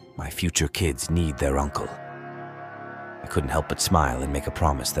 my future kids need their uncle. I couldn't help but smile and make a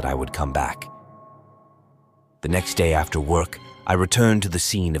promise that I would come back. The next day after work, I returned to the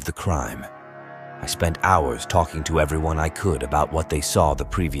scene of the crime. I spent hours talking to everyone I could about what they saw the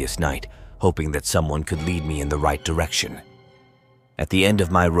previous night, hoping that someone could lead me in the right direction. At the end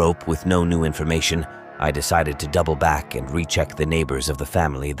of my rope with no new information, I decided to double back and recheck the neighbors of the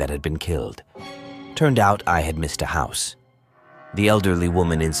family that had been killed. Turned out I had missed a house. The elderly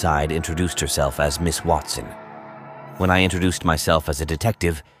woman inside introduced herself as Miss Watson. When I introduced myself as a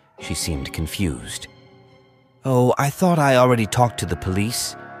detective, she seemed confused. "Oh, I thought I already talked to the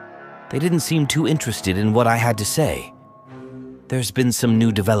police. They didn't seem too interested in what I had to say." "There's been some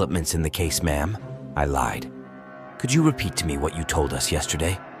new developments in the case, ma'am," I lied. "Could you repeat to me what you told us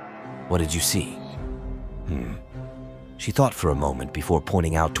yesterday? What did you see?" She thought for a moment before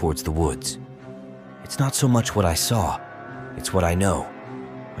pointing out towards the woods. "It's not so much what I saw, it's what I know.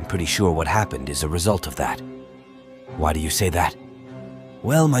 I'm pretty sure what happened is a result of that." "Why do you say that?"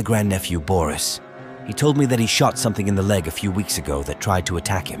 "Well, my grandnephew Boris, he told me that he shot something in the leg a few weeks ago that tried to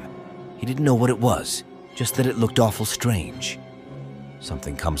attack him. He didn't know what it was, just that it looked awful strange.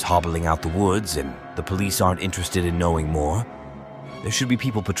 Something comes hobbling out the woods and the police aren't interested in knowing more. There should be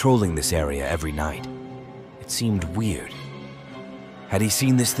people patrolling this area every night. It seemed weird." "Had he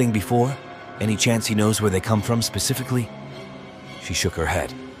seen this thing before? Any chance he knows where they come from specifically?" She shook her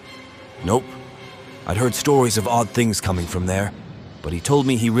head. "Nope. I'd heard stories of odd things coming from there, but he told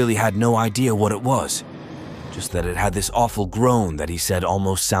me he really had no idea what it was. Just that it had this awful groan that he said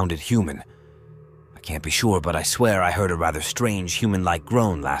almost sounded human. I can't be sure, but I swear I heard a rather strange human-like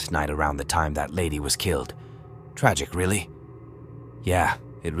groan last night around the time that lady was killed. Tragic, really." "Yeah,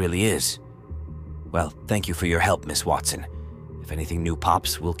 it really is. Well, thank you for your help, Miss Watson. If anything new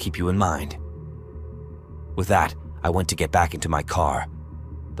pops, we'll keep you in mind." With that, I went to get back into my car.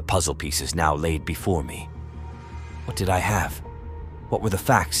 The puzzle pieces now laid before me. What did I have? What were the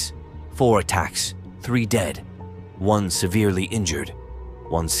facts? 4 attacks, 3 dead, 1 severely injured,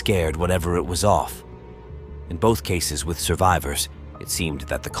 1 scared whatever it was off. In both cases with survivors, it seemed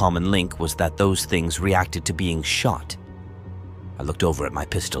that the common link was that those things reacted to being shot. I looked over at my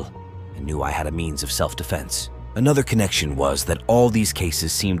pistol and knew I had a means of self-defense. Another connection was that all these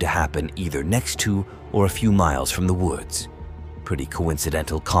cases seemed to happen either next to or a few miles from the woods. Pretty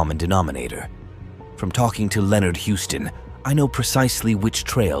coincidental common denominator. From talking to Leonard Houston, I know precisely which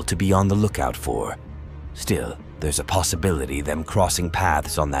trail to be on the lookout for. Still, there's a possibility them crossing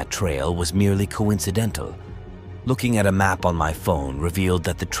paths on that trail was merely coincidental. Looking at a map on my phone revealed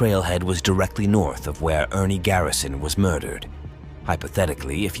that the trailhead was directly north of where Ernie Garrison was murdered.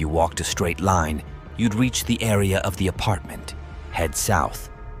 Hypothetically, if you walked a straight line, you'd reach the area of the apartment, head south,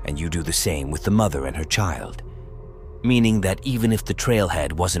 and you do the same with the mother and her child. Meaning that even if the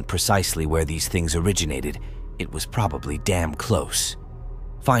trailhead wasn't precisely where these things originated, it was probably damn close.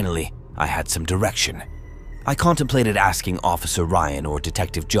 Finally, I had some direction. I contemplated asking Officer Ryan or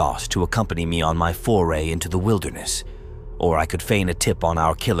Detective Joss to accompany me on my foray into the wilderness, or I could feign a tip on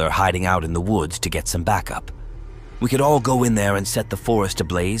our killer hiding out in the woods to get some backup. We could all go in there and set the forest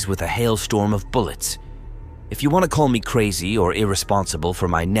ablaze with a hailstorm of bullets. If you want to call me crazy or irresponsible for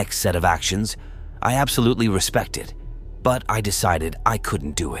my next set of actions, I absolutely respect it, but I decided I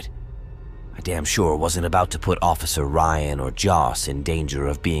couldn't do it. I damn sure wasn't about to put Officer Ryan or Joss in danger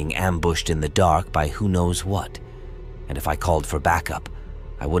of being ambushed in the dark by who knows what, and if I called for backup,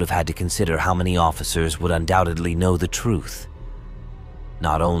 I would have had to consider how many officers would undoubtedly know the truth.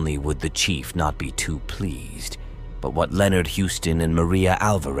 Not only would the chief not be too pleased, but what Leonard Houston and Maria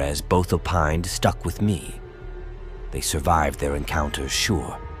Alvarez both opined stuck with me. They survived their encounters,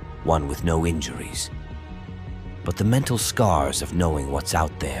 sure, one with no injuries. But the mental scars of knowing what's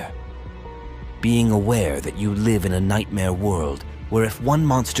out there. Being aware that you live in a nightmare world where if one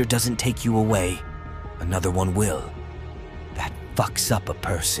monster doesn't take you away, another one will. That fucks up a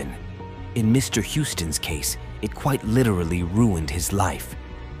person. In Mr. Houston's case, it quite literally ruined his life.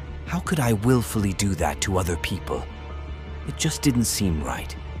 How could I willfully do that to other people? It just didn't seem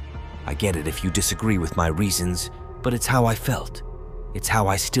right. I get it if you disagree with my reasons, but it's how I felt. It's how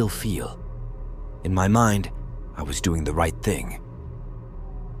I still feel. In my mind, I was doing the right thing.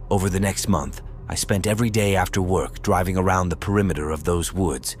 Over the next month, I spent every day after work driving around the perimeter of those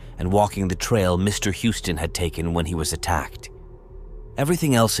woods and walking the trail Mr. Houston had taken when he was attacked.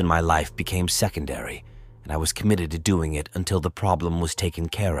 Everything else in my life became secondary, and I was committed to doing it until the problem was taken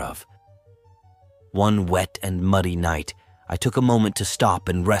care of. One wet and muddy night, I took a moment to stop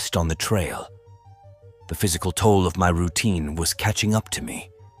and rest on the trail. The physical toll of my routine was catching up to me.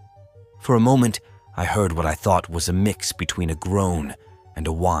 For a moment, I heard what I thought was a mix between a groan and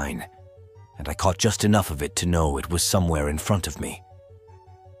a whine, and I caught just enough of it to know it was somewhere in front of me.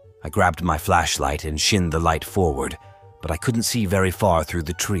 I grabbed my flashlight and shinned the light forward, but I couldn't see very far through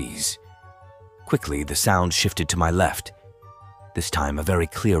the trees. Quickly, the sound shifted to my left. This time, a very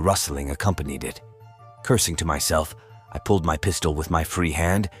clear rustling accompanied it. Cursing to myself, I pulled my pistol with my free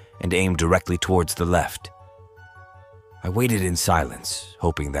hand and aimed directly towards the left. I waited in silence,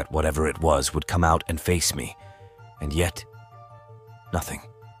 hoping that whatever it was would come out and face me, and yet, nothing.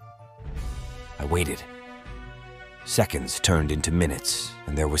 I waited. Seconds turned into minutes,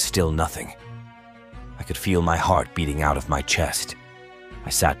 and there was still nothing. I could feel my heart beating out of my chest. I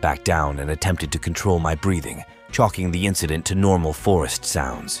sat back down and attempted to control my breathing, chalking the incident to normal forest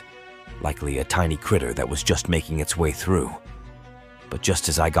sounds, likely a tiny critter that was just making its way through. But just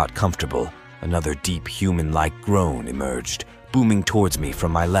as I got comfortable, another deep human-like groan emerged, booming towards me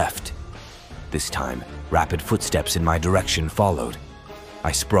from my left. This time, rapid footsteps in my direction followed.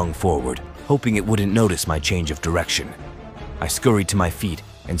 I sprung forward, hoping it wouldn't notice my change of direction. I scurried to my feet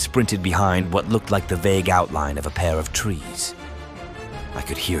and sprinted behind what looked like the vague outline of a pair of trees. I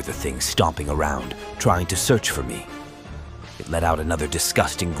could hear the thing stomping around, trying to search for me. It let out another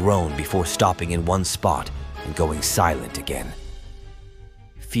disgusting groan before stopping in one spot and going silent again.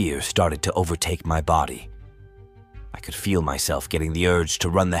 Fear started to overtake my body. I could feel myself getting the urge to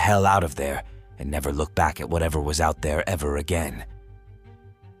run the hell out of there and never look back at whatever was out there ever again.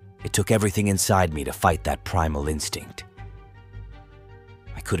 It took everything inside me to fight that primal instinct.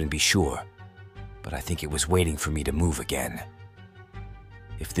 I couldn't be sure, but I think it was waiting for me to move again.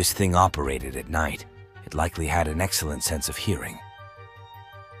 If this thing operated at night, it likely had an excellent sense of hearing.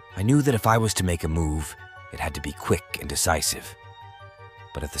 I knew that if I was to make a move, it had to be quick and decisive.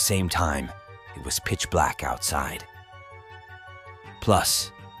 But at the same time, it was pitch black outside.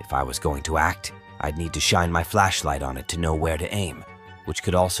 Plus, if I was going to act, I'd need to shine my flashlight on it to know where to aim, which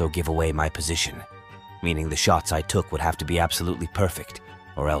could also give away my position, meaning the shots I took would have to be absolutely perfect,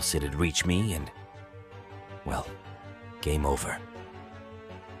 or else it'd reach me and, well, game over.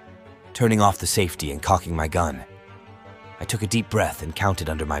 Turning off the safety and cocking my gun, I took a deep breath and counted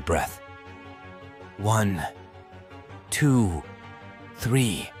under my breath. 1, 2,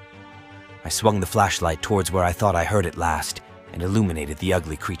 3. I swung the flashlight towards where I thought I heard it last and illuminated the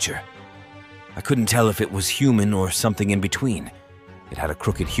ugly creature. I couldn't tell if it was human or something in between. It had a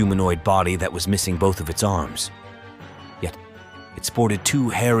crooked humanoid body that was missing both of its arms. Yet, it sported 2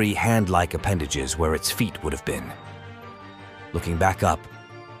 hairy hand-like appendages where its feet would have been. Looking back up,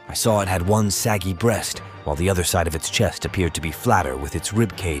 I saw it had one saggy breast, while the other side of its chest appeared to be flatter with its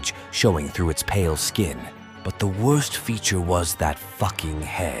ribcage showing through its pale skin. But the worst feature was that fucking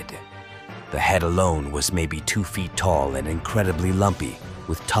head. The head alone was maybe 2 feet tall and incredibly lumpy,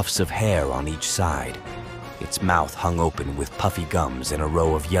 with tufts of hair on each side. Its mouth hung open with puffy gums and a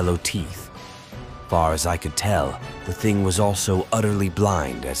row of yellow teeth. Far as I could tell, the thing was also utterly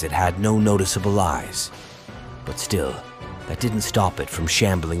blind as it had no noticeable eyes. But still, that didn't stop it from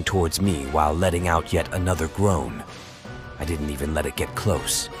shambling towards me while letting out yet another groan. I didn't even let it get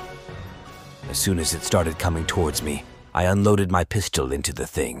close. As soon as it started coming towards me, I unloaded my pistol into the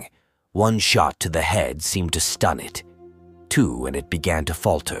thing. 1 shot to the head seemed to stun it. 2, and it began to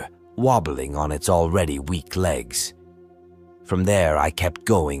falter, wobbling on its already weak legs. From there, I kept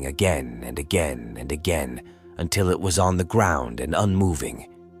going again and again and again until it was on the ground and unmoving.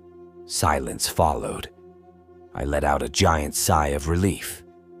 Silence followed. I let out a giant sigh of relief.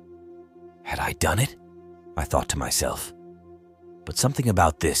 Had I done it? I thought to myself. But something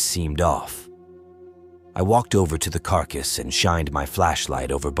about this seemed off. I walked over to the carcass and shined my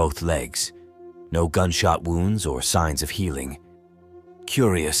flashlight over both legs. No gunshot wounds or signs of healing.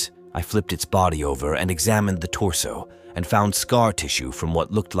 Curious, I flipped its body over and examined the torso and found scar tissue from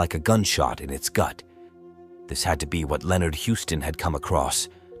what looked like a gunshot in its gut. This had to be what Leonard Houston had come across,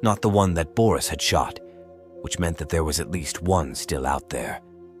 not the one that Boris had shot, which meant that there was at least one still out there.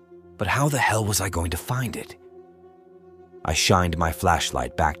 But how the hell was I going to find it? I shined my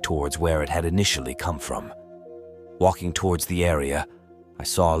flashlight back towards where it had initially come from. Walking towards the area, I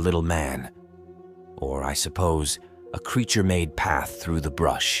saw a little man, or I suppose a creature-made path through the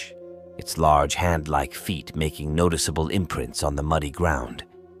brush, its large hand-like feet making noticeable imprints on the muddy ground.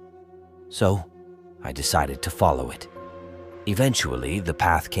 So, I decided to follow it. Eventually, the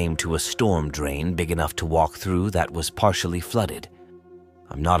path came to a storm drain big enough to walk through that was partially flooded.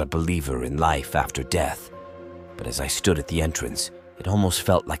 I'm not a believer in life after death, but as I stood at the entrance, it almost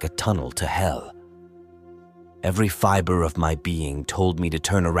felt like a tunnel to hell. Every fiber of my being told me to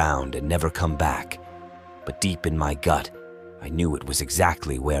turn around and never come back, but deep in my gut, I knew it was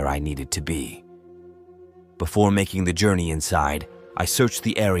exactly where I needed to be. Before making the journey inside, I searched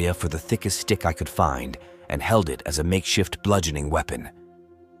the area for the thickest stick I could find and held it as a makeshift bludgeoning weapon.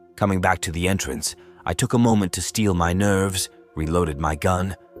 Coming back to the entrance, I took a moment to steel my nerves, reloaded my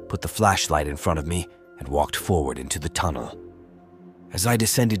gun, put the flashlight in front of me, and walked forward into the tunnel. As I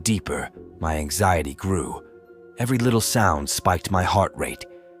descended deeper, my anxiety grew. Every little sound spiked my heart rate.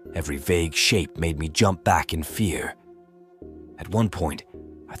 Every vague shape made me jump back in fear. At one point,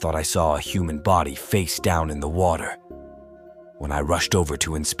 I thought I saw a human body face down in the water. When I rushed over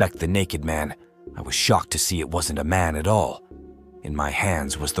to inspect the naked man, I was shocked to see it wasn't a man at all. In my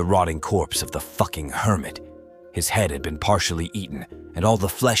hands was the rotting corpse of the fucking hermit. His head had been partially eaten, and all the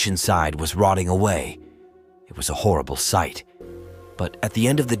flesh inside was rotting away. It was a horrible sight. But at the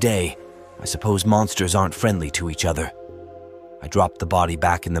end of the day, I suppose monsters aren't friendly to each other. I dropped the body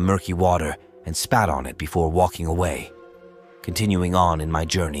back in the murky water and spat on it before walking away. Continuing on in my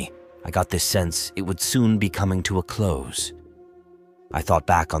journey, I got this sense it would soon be coming to a close. I thought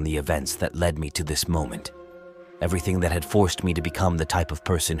back on the events that led me to this moment. Everything that had forced me to become the type of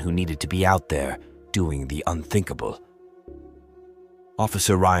person who needed to be out there doing the unthinkable.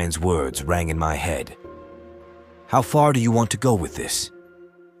 Officer Ryan's words rang in my head. How far do you want to go with this?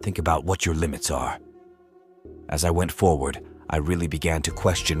 Think about what your limits are. As I went forward, I really began to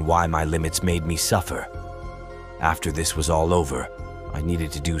question why my limits made me suffer. After this was all over, I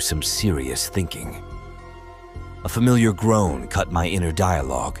needed to do some serious thinking. A familiar groan cut my inner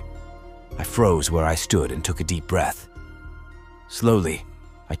dialogue. I froze where I stood and took a deep breath. Slowly,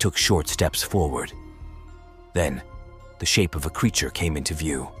 I took short steps forward. Then, the shape of a creature came into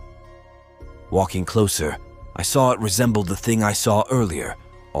view. Walking closer, I saw it resembled the thing I saw earlier,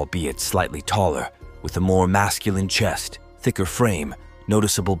 albeit slightly taller, with a more masculine chest, thicker frame,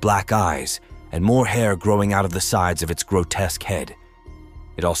 noticeable black eyes, and more hair growing out of the sides of its grotesque head.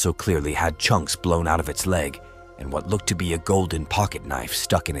 It also clearly had chunks blown out of its leg, and what looked to be a golden pocket knife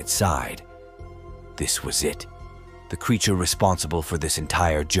stuck in its side. This was it, the creature responsible for this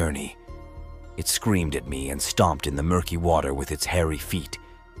entire journey. It screamed at me and stomped in the murky water with its hairy feet,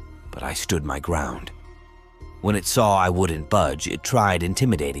 but I stood my ground. When it saw I wouldn't budge, it tried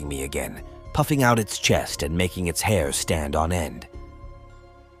intimidating me again, puffing out its chest and making its hair stand on end.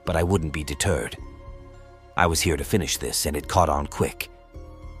 But I wouldn't be deterred. I was here to finish this, and it caught on quick.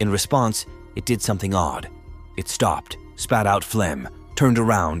 In response, it did something odd. It stopped, spat out phlegm, turned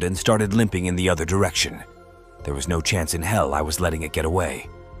around, and started limping in the other direction. There was no chance in hell I was letting it get away.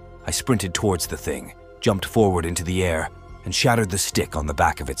 I sprinted towards the thing, jumped forward into the air, and shattered the stick on the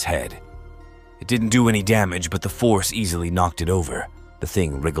back of its head. It didn't do any damage, but the force easily knocked it over. The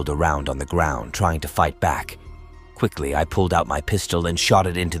thing wriggled around on the ground, trying to fight back. Quickly, I pulled out my pistol and shot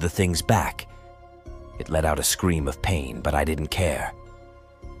it into the thing's back. It let out a scream of pain, but I didn't care.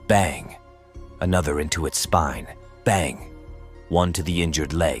 Bang! Another into its spine. Bang! One to the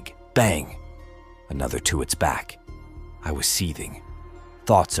injured leg. Bang! Another to its back. I was seething.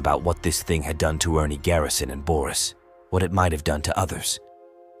 Thoughts about what this thing had done to Ernie Garrison and Boris, what it might have done to others,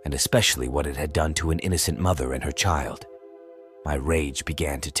 and especially what it had done to an innocent mother and her child. My rage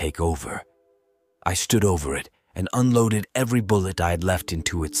began to take over. I stood over it and unloaded every bullet I had left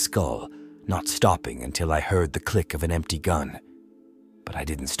into its skull, not stopping until I heard the click of an empty gun. But I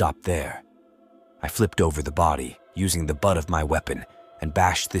didn't stop there. I flipped over the body, using the butt of my weapon, and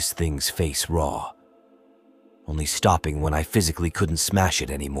bashed this thing's face raw, only stopping when I physically couldn't smash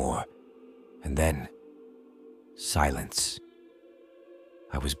it anymore. And then, silence.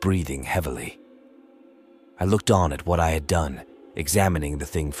 I was breathing heavily. I looked on at what I had done, examining the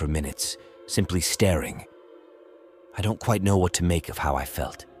thing for minutes, simply staring. I don't quite know what to make of how I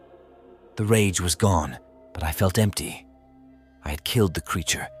felt. The rage was gone, but I felt empty. I had killed the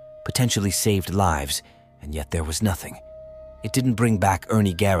creature, potentially saved lives, and yet there was nothing. It didn't bring back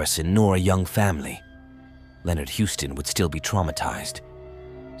Ernie Garrison nor a young family. Leonard Houston would still be traumatized.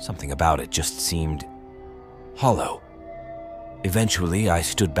 Something about it just seemed hollow. Eventually, I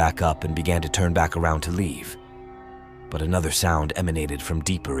stood back up and began to turn back around to leave. But another sound emanated from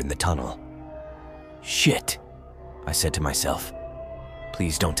deeper in the tunnel. Shit, I said to myself.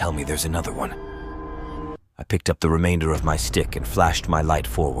 Please don't tell me there's another one. I picked up the remainder of my stick and flashed my light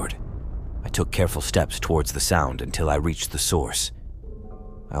forward. I took careful steps towards the sound until I reached the source.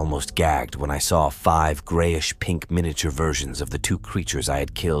 I almost gagged when I saw 5 grayish-pink miniature versions of the 2 creatures I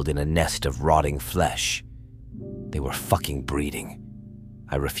had killed in a nest of rotting flesh. They were fucking breeding.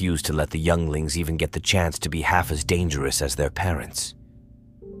 I refused to let the younglings even get the chance to be half as dangerous as their parents.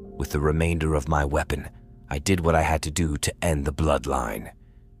 With the remainder of my weapon, I did what I had to do to end the bloodline.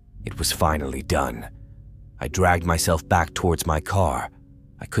 It was finally done. I dragged myself back towards my car.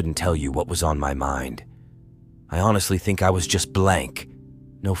 I couldn't tell you what was on my mind. I honestly think I was just blank.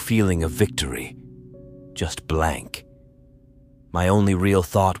 No feeling of victory. Just blank. My only real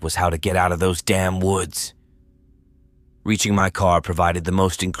thought was how to get out of those damn woods. Reaching my car provided the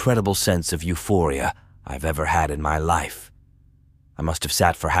most incredible sense of euphoria I've ever had in my life. I must have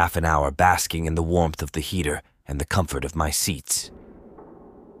sat for half an hour basking in the warmth of the heater and the comfort of my seats.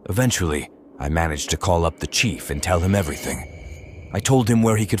 Eventually, I managed to call up the chief and tell him everything. I told him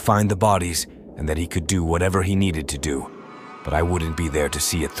where he could find the bodies and that he could do whatever he needed to do, but I wouldn't be there to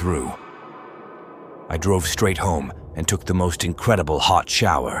see it through. I drove straight home and took the most incredible hot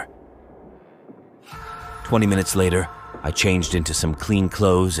shower. 20 minutes later, I changed into some clean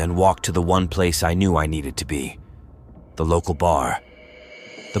clothes and walked to the one place I knew I needed to be, the local bar.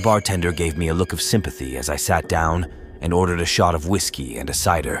 The bartender gave me a look of sympathy as I sat down and ordered a shot of whiskey and a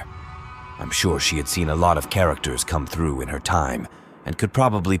cider. I'm sure she had seen a lot of characters come through in her time and could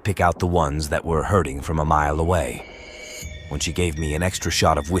probably pick out the ones that were hurting from a mile away. When she gave me an extra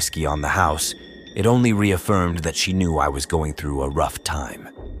shot of whiskey on the house, it only reaffirmed that she knew I was going through a rough time.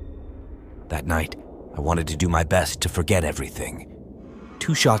 That night, I wanted to do my best to forget everything.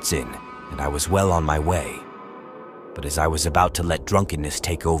 2 shots in, and I was well on my way. But as I was about to let drunkenness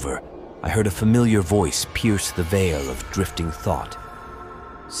take over, I heard a familiar voice pierce the veil of drifting thought.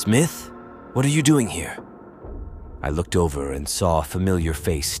 "Smith, what are you doing here?" I looked over and saw a familiar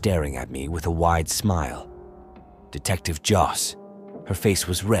face staring at me with a wide smile. Detective Joss. Her face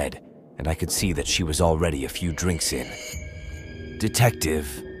was red, and I could see that she was already a few drinks in. "Detective,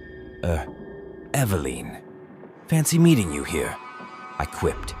 Eveline. Fancy meeting you here," I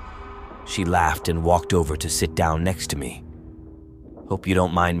quipped. She laughed and walked over to sit down next to me. "Hope you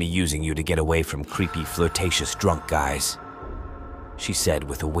don't mind me using you to get away from creepy, flirtatious drunk guys," she said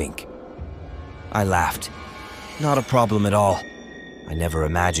with a wink. I laughed. "Not a problem at all. I never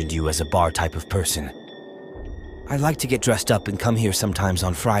imagined you as a bar type of person. I like to get dressed up and come here sometimes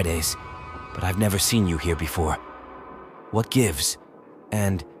on Fridays, but I've never seen you here before. What gives?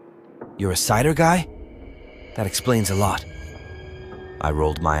 And you're a cider guy? That explains a lot." I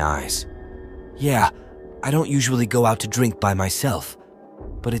rolled my eyes. "Yeah, I don't usually go out to drink by myself,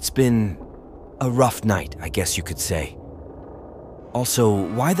 but it's been a rough night, I guess you could say. Also,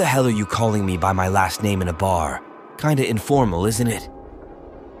 why the hell are you calling me by my last name in a bar? Kinda informal, isn't it?"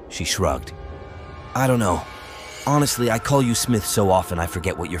 She shrugged. "I don't know. Honestly, I call you Smith so often I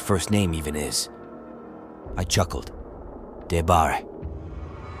forget what your first name even is." I chuckled. Debar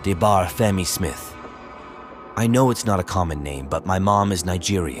Femi Smith. I know it's not a common name, but my mom is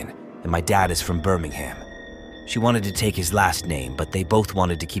Nigerian and my dad is from Birmingham. She wanted to take his last name, but they both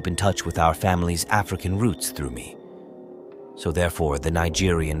wanted to keep in touch with our family's African roots through me. So therefore, the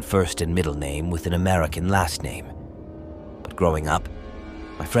Nigerian first and middle name with an American last name. But growing up,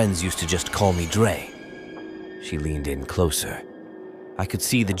 my friends used to just call me Dre. She leaned in closer. I could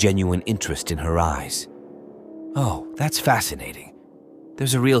see the genuine interest in her eyes. "Oh, that's fascinating.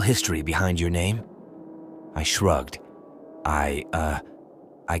 There's a real history behind your name?" I shrugged.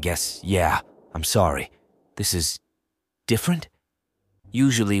 I guess, yeah, I'm sorry. This is different?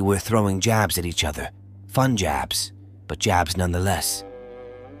 Usually we're throwing jabs at each other. Fun jabs, but jabs nonetheless.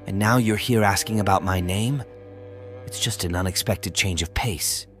 And now you're here asking about my name? It's just an unexpected change of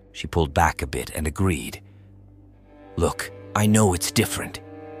pace." She pulled back a bit and agreed. "Look, I know it's different,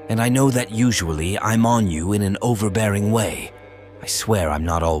 and I know that usually I'm on you in an overbearing way. I swear I'm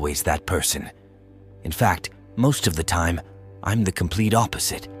not always that person. In fact, most of the time, I'm the complete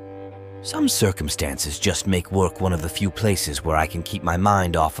opposite. Some circumstances just make work one of the few places where I can keep my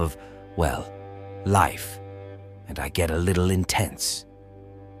mind off of, well, life, and I get a little intense."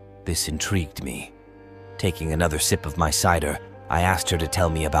 This intrigued me. Taking another sip of my cider, I asked her to tell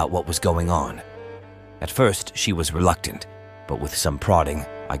me about what was going on. At first, she was reluctant, but with some prodding,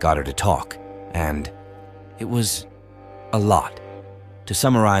 I got her to talk, and it was a lot. To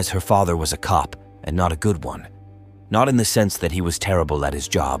summarize, her father was a cop, and not a good one. Not in the sense that he was terrible at his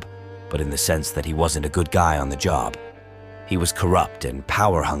job, but in the sense that he wasn't a good guy on the job. He was corrupt and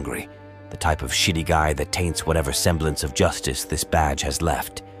power-hungry, the type of shitty guy that taints whatever semblance of justice this badge has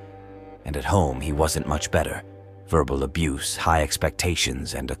left. And at home, he wasn't much better. Verbal abuse, high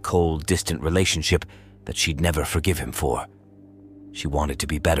expectations, and a cold, distant relationship that she'd never forgive him for. She wanted to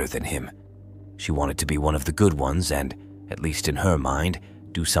be better than him. She wanted to be one of the good ones and, at least in her mind,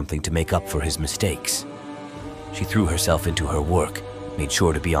 do something to make up for his mistakes. She threw herself into her work, made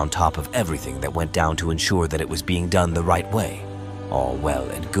sure to be on top of everything that went down to ensure that it was being done the right way, all well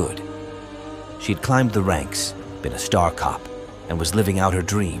and good. She'd climbed the ranks, been a star cop, and was living out her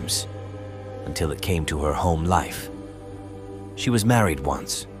dreams, until it came to her home life. She was married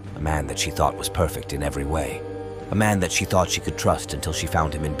once, a man that she thought was perfect in every way, a man that she thought she could trust until she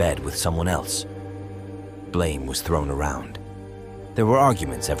found him in bed with someone else. Blame was thrown around. There were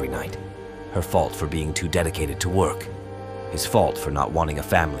arguments every night. Her fault for being too dedicated to work. His fault for not wanting a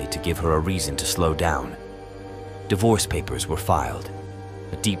family to give her a reason to slow down. Divorce papers were filed.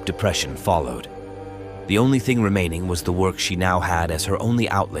 A deep depression followed. The only thing remaining was the work she now had as her only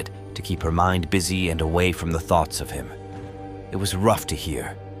outlet to keep her mind busy and away from the thoughts of him. It was rough to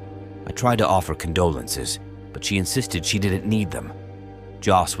hear. I tried to offer condolences, but she insisted she didn't need them.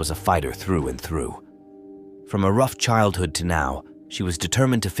 Joss was a fighter through and through. From a rough childhood to now, she was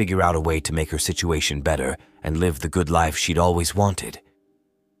determined to figure out a way to make her situation better and live the good life she'd always wanted.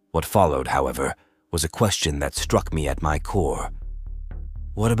 What followed, however, was a question that struck me at my core.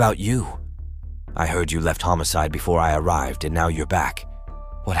 What about you? I heard you left homicide before I arrived and now you're back.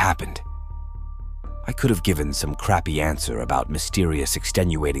 What happened? I could have given some crappy answer about mysterious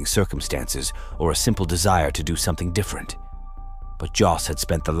extenuating circumstances or a simple desire to do something different. But Joss had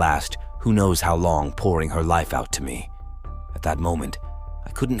spent the last who knows how long pouring her life out to me. At that moment, I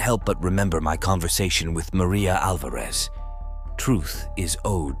couldn't help but remember my conversation with Maria Alvarez. Truth is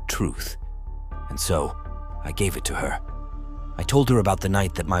owed truth. And so, I gave it to her. I told her about the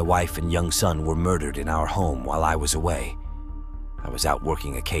night that my wife and young son were murdered in our home while I was away. I was out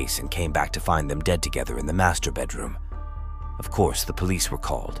working a case and came back to find them dead together in the master bedroom. Of course, the police were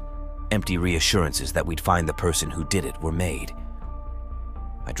called. Empty reassurances that we'd find the person who did it were made.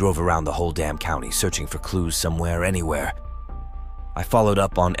 I drove around the whole damn county searching for clues somewhere, anywhere. I followed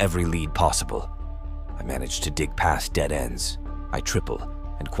up on every lead possible. I managed to dig past dead ends. I triple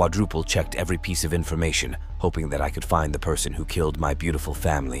and quadruple checked every piece of information, hoping that I could find the person who killed my beautiful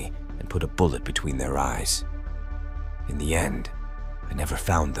family and put a bullet between their eyes. In the end, I never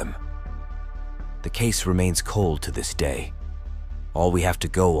found them. The case remains cold to this day. All we have to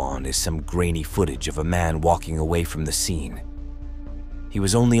go on is some grainy footage of a man walking away from the scene. He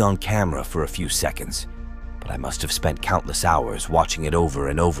was only on camera for a few seconds, but I must have spent countless hours watching it over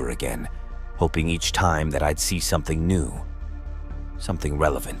and over again, hoping each time that I'd see something new, something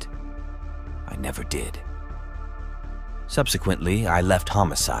relevant. I never did. Subsequently, I left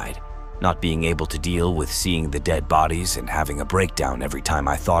homicide, not being able to deal with seeing the dead bodies and having a breakdown every time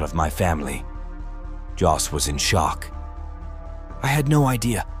I thought of my family. Joss was in shock. "I had no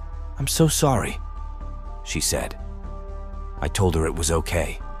idea. I'm so sorry," she said. I told her it was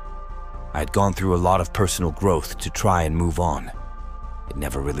okay. I had gone through a lot of personal growth to try and move on. It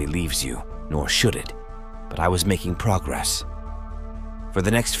never really leaves you, nor should it, but I was making progress. For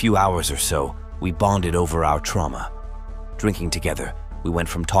the next few hours or so, we bonded over our trauma. Drinking together, we went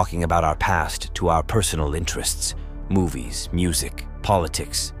from talking about our past to our personal interests, movies, music,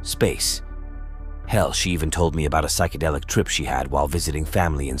 politics, space. Hell, she even told me about a psychedelic trip she had while visiting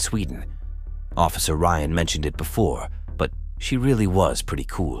family in Sweden. Officer Ryan mentioned it before, but she really was pretty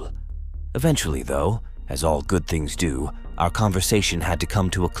cool. Eventually, though, as all good things do, our conversation had to come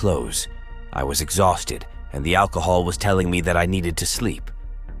to a close. I was exhausted, and the alcohol was telling me that I needed to sleep.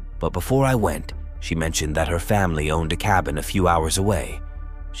 But before I went, she mentioned that her family owned a cabin a few hours away.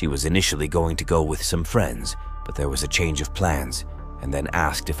 She was initially going to go with some friends, but there was a change of plans, and then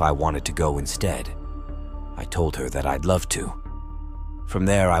asked if I wanted to go instead. I told her that I'd love to. From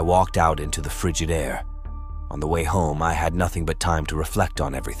there, I walked out into the frigid air. On the way home, I had nothing but time to reflect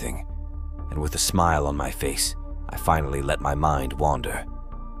on everything. And with a smile on my face, I finally let my mind wander.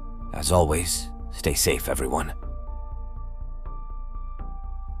 As always, stay safe, everyone.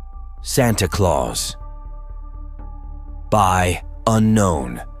 Santa Claus by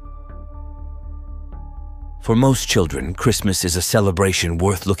Unknown. For most children, Christmas is a celebration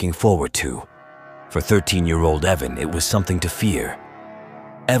worth looking forward to. For 13-year-old Evan, it was something to fear.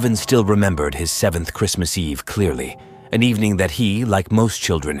 Evan still remembered his 7th Christmas Eve clearly, an evening that he, like most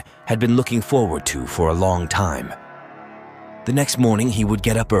children, had been looking forward to for a long time. The next morning, he would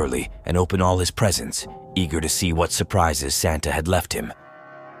get up early and open all his presents, eager to see what surprises Santa had left him.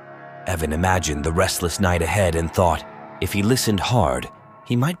 Evan imagined the restless night ahead and thought, if he listened hard,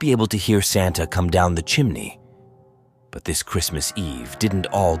 He might be able to hear Santa come down the chimney. But this Christmas Eve didn't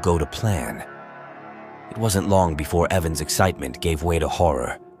all go to plan. It wasn't long before Evan's excitement gave way to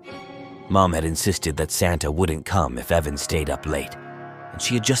horror. Mom had insisted that Santa wouldn't come if Evan stayed up late, and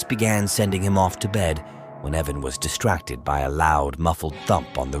she had just began sending him off to bed when Evan was distracted by a loud, muffled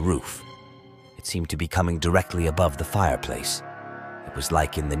thump on the roof. It seemed to be coming directly above the fireplace. It was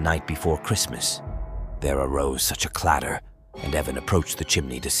like in the night before Christmas. There arose such a clatter, and Evan approached the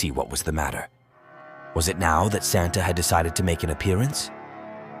chimney to see what was the matter. Was it now that Santa had decided to make an appearance?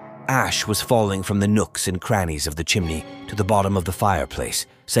 Ash was falling from the nooks and crannies of the chimney to the bottom of the fireplace,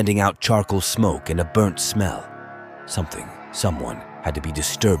 sending out charcoal smoke and a burnt smell. Someone had to be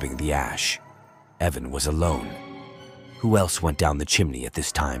disturbing the ash. Evan was alone. Who else went down the chimney at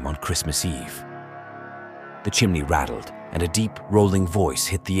this time on Christmas Eve? The chimney rattled, and a deep, rolling voice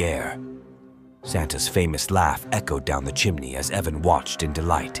hit the air. Santa's famous laugh echoed down the chimney as Evan watched in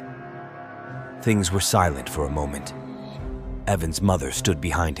delight. Things were silent for a moment. Evan's mother stood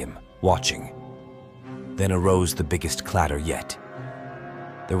behind him, watching. Then arose the biggest clatter yet.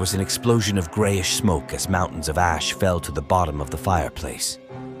 There was an explosion of grayish smoke as mountains of ash fell to the bottom of the fireplace.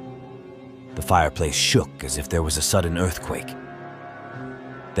 The fireplace shook as if there was a sudden earthquake.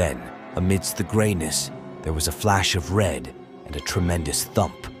 Then, amidst the grayness, there was a flash of red and a tremendous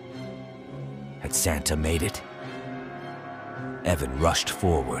thump. Had Santa made it? Evan rushed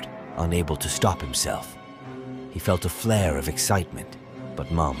forward, unable to stop himself. He felt a flare of excitement,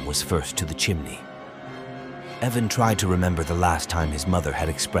 but Mom was first to the chimney. Evan tried to remember the last time his mother had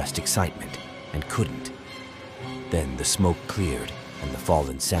expressed excitement, and couldn't. Then the smoke cleared, and the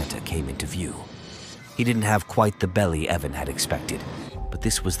fallen Santa came into view. He didn't have quite the belly Evan had expected, but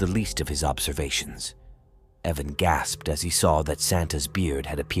this was the least of his observations. Evan gasped as he saw that Santa's beard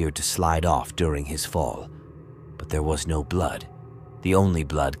had appeared to slide off during his fall. But there was no blood. The only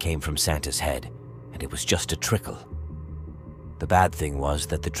blood came from Santa's head, and it was just a trickle. The bad thing was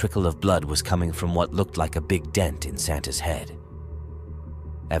that the trickle of blood was coming from what looked like a big dent in Santa's head.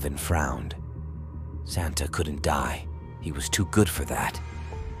 Evan frowned. Santa couldn't die. He was too good for that.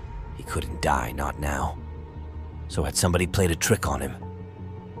 He couldn't die, not now. So had somebody played a trick on him?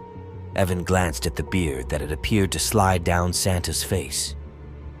 Evan glanced at the beard that had appeared to slide down Santa's face.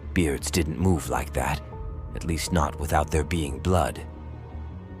 Beards didn't move like that, at least not without there being blood.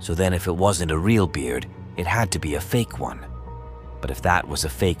 So then if it wasn't a real beard, it had to be a fake one. But if that was a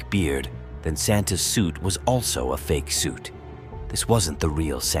fake beard, then Santa's suit was also a fake suit. This wasn't the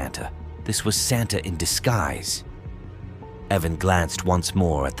real Santa. This was Santa in disguise. Evan glanced once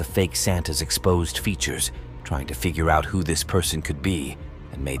more at the fake Santa's exposed features, trying to figure out who this person could be,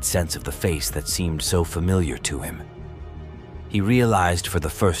 and made sense of the face that seemed so familiar to him. He realized for the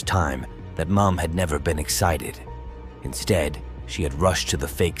first time that Mom had never been excited. Instead, she had rushed to the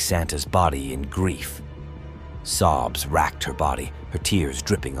fake Santa's body in grief. Sobs racked her body, her tears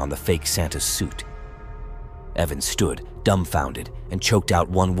dripping on the fake Santa's suit. Evan stood, dumbfounded, and choked out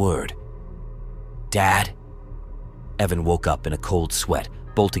one word. "Dad?" Evan woke up in a cold sweat,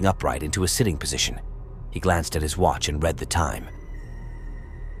 bolting upright into a sitting position. He glanced at his watch and read the time.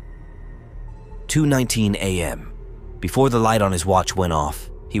 2:19 a.m. Before the light on his watch went off,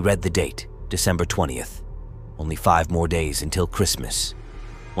 he read the date, December 20th. Only 5 more days until Christmas.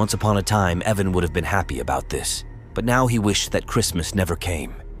 Once upon a time, Evan would have been happy about this, but now he wished that Christmas never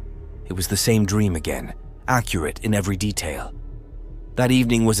came. It was the same dream again, accurate in every detail. That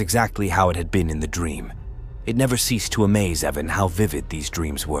evening was exactly how it had been in the dream. It never ceased to amaze Evan how vivid these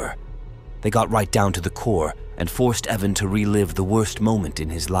dreams were. They got right down to the core and forced Evan to relive the worst moment in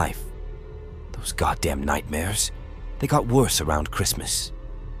his life. Those goddamn nightmares. They got worse around Christmas.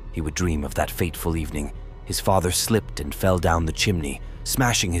 He would dream of that fateful evening. His father slipped and fell down the chimney,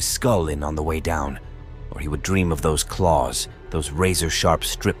 smashing his skull in on the way down. Or he would dream of those claws, those razor-sharp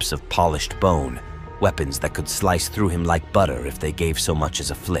strips of polished bone, weapons that could slice through him like butter if they gave so much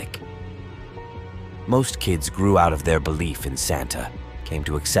as a flick. Most kids grew out of their belief in Santa, came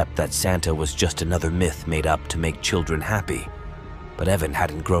to accept that Santa was just another myth made up to make children happy. But Evan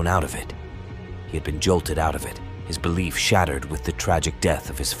hadn't grown out of it. He had been jolted out of it, his belief shattered with the tragic death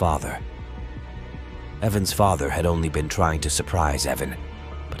of his father. Evan's father had only been trying to surprise Evan,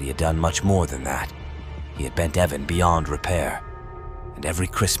 but he had done much more than that. He had bent Evan beyond repair, and every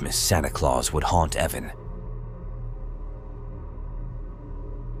Christmas Santa Claus would haunt Evan.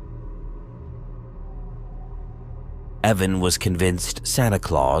 Evan was convinced Santa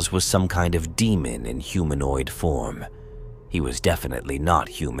Claus was some kind of demon in humanoid form. He was definitely not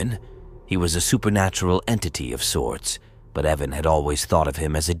human. He was a supernatural entity of sorts, but Evan had always thought of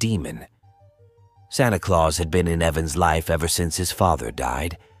him as a demon. Santa Claus had been in Evan's life ever since his father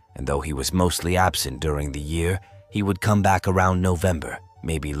died, and though he was mostly absent during the year, he would come back around November,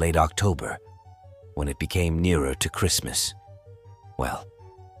 maybe late October. When it became nearer to Christmas, well,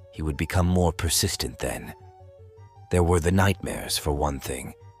 he would become more persistent then. There were the nightmares, for one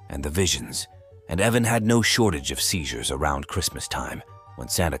thing, and the visions, and Evan had no shortage of seizures around Christmas time, when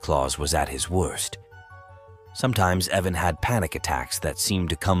Santa Claus was at his worst. Sometimes Evan had panic attacks that seemed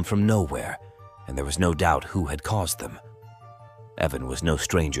to come from nowhere, and there was no doubt who had caused them. Evan was no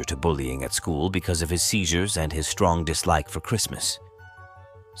stranger to bullying at school because of his seizures and his strong dislike for Christmas.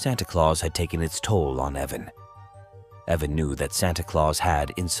 Santa Claus had taken its toll on Evan. Evan knew that Santa Claus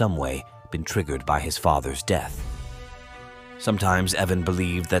had, in some way, been triggered by his father's death. Sometimes Evan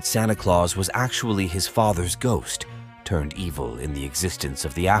believed that Santa Claus was actually his father's ghost, turned evil in the existence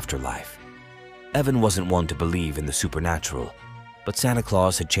of the afterlife. Evan wasn't one to believe in the supernatural, but Santa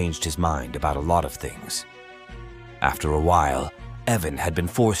Claus had changed his mind about a lot of things. After a while, Evan had been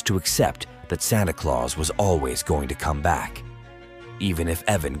forced to accept that Santa Claus was always going to come back. Even if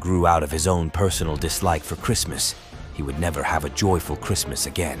Evan grew out of his own personal dislike for Christmas, he would never have a joyful Christmas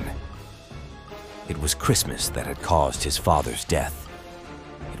again. It was Christmas that had caused his father's death.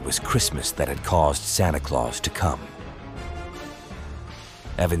 It was Christmas that had caused Santa Claus to come.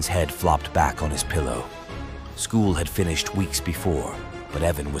 Evan's head flopped back on his pillow. School had finished weeks before, but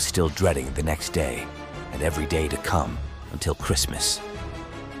Evan was still dreading the next day and every day to come until Christmas.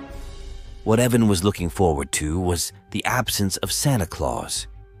 What Evan was looking forward to was the absence of Santa Claus.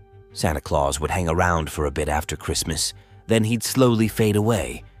 Santa Claus would hang around for a bit after Christmas, then he'd slowly fade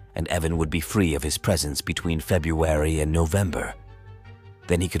away, and Evan would be free of his presence between February and November.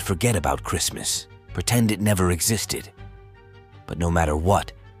 Then he could forget about Christmas, pretend it never existed. But no matter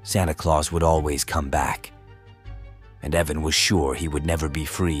what, Santa Claus would always come back. And Evan was sure he would never be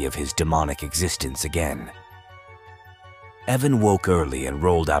free of his demonic existence again. Evan woke early and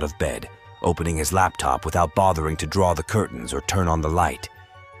rolled out of bed, opening his laptop without bothering to draw the curtains or turn on the light.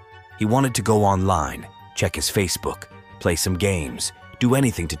 He wanted to go online, check his Facebook, play some games, do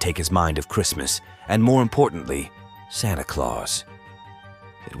anything to take his mind off Christmas, and more importantly, Santa Claus.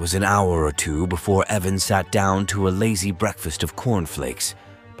 It was an hour or two before Evan sat down to a lazy breakfast of cornflakes,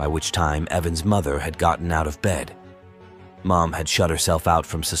 by which time Evan's mother had gotten out of bed. Mom had shut herself out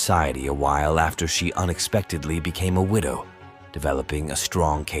from society a while after she unexpectedly became a widow, developing a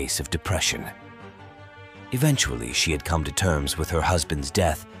strong case of depression. Eventually, she had come to terms with her husband's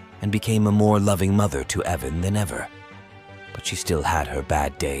death and became a more loving mother to Evan than ever. But she still had her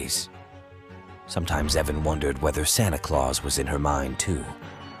bad days. Sometimes Evan wondered whether Santa Claus was in her mind too.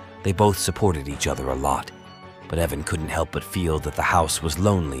 They both supported each other a lot, but Evan couldn't help but feel that the house was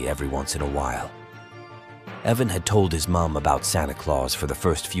lonely every once in a while. Evan had told his mom about Santa Claus for the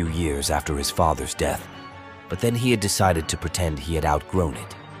first few years after his father's death, but then he had decided to pretend he had outgrown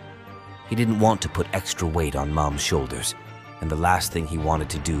it. He didn't want to put extra weight on Mom's shoulders, and the last thing he wanted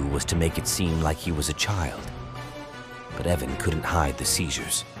to do was to make it seem like he was a child. But Evan couldn't hide the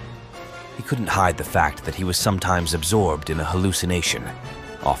seizures. He couldn't hide the fact that he was sometimes absorbed in a hallucination,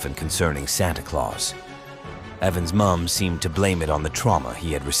 often concerning Santa Claus. Evan's mom seemed to blame it on the trauma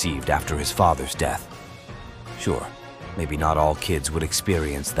he had received after his father's death. Sure, maybe not all kids would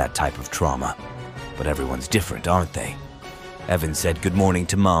experience that type of trauma, but everyone's different, aren't they? Evan said good morning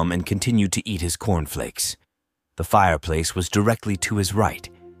to Mom and continued to eat his cornflakes. The fireplace was directly to his right,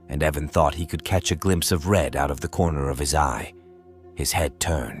 and Evan thought he could catch a glimpse of red out of the corner of his eye. His head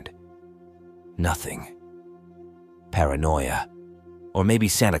turned. Nothing. Paranoia. Or maybe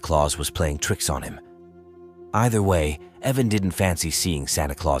Santa Claus was playing tricks on him. Either way, Evan didn't fancy seeing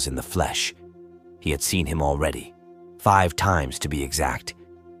Santa Claus in the flesh. He had seen him already, 5 times to be exact,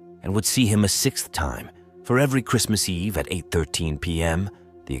 and would see him a 6th time for every Christmas Eve at 8:13 p.m.,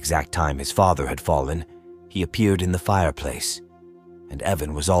 the exact time his father had fallen. He appeared in the fireplace, and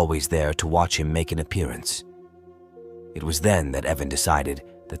Evan was always there to watch him make an appearance. It was then that Evan decided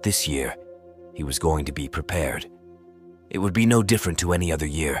that this year he was going to be prepared. It would be no different to any other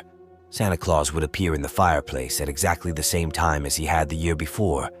year. Santa Claus would appear in the fireplace at exactly the same time as he had the year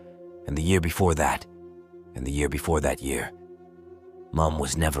before, and the year before that, and the year before that year. Mom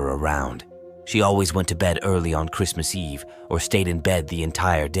was never around. She always went to bed early on Christmas Eve or stayed in bed the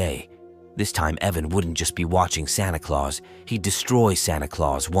entire day. This time Evan wouldn't just be watching Santa Claus, he'd destroy Santa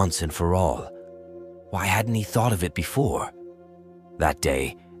Claus once and for all. Why hadn't he thought of it before? That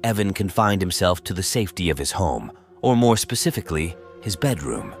day, Evan confined himself to the safety of his home, or more specifically, his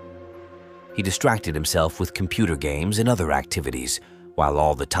bedroom. He distracted himself with computer games and other activities, while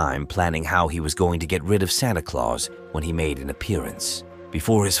all the time planning how he was going to get rid of Santa Claus when he made an appearance.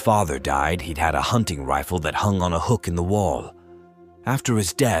 Before his father died, he'd had a hunting rifle that hung on a hook in the wall. After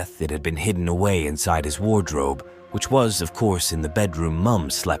his death, it had been hidden away inside his wardrobe, which was, of course, in the bedroom Mum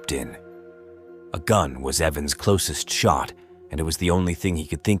slept in. A gun was Evan's closest shot, and it was the only thing he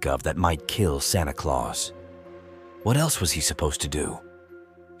could think of that might kill Santa Claus. What else was he supposed to do?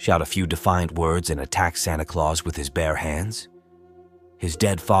 Shout a few defiant words and attack Santa Claus with his bare hands? His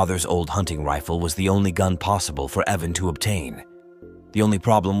dead father's old hunting rifle was the only gun possible for Evan to obtain. The only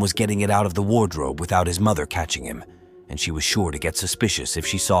problem was getting it out of the wardrobe without his mother catching him, and she was sure to get suspicious if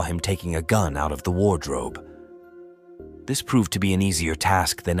she saw him taking a gun out of the wardrobe. This proved to be an easier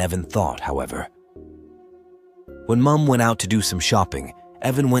task than Evan thought, however. When Mum went out to do some shopping,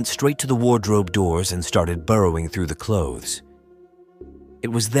 Evan went straight to the wardrobe doors and started burrowing through the clothes. It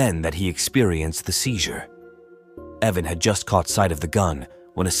was then that he experienced the seizure. Evan had just caught sight of the gun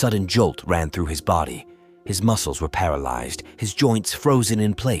when a sudden jolt ran through his body. His muscles were paralyzed, his joints frozen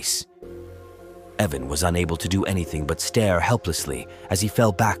in place. Evan was unable to do anything but stare helplessly as he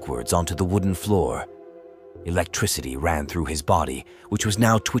fell backwards onto the wooden floor. Electricity ran through his body, which was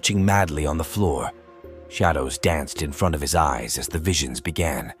now twitching madly on the floor. Shadows danced in front of his eyes as the visions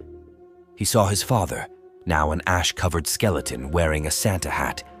began. He saw his father, now an ash-covered skeleton wearing a Santa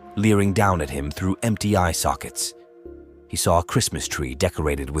hat, leering down at him through empty eye sockets. He saw a Christmas tree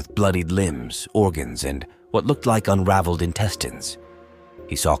decorated with bloodied limbs, organs, and what looked like unraveled intestines.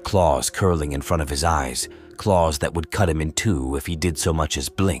 He saw claws curling in front of his eyes, claws that would cut him in two if he did so much as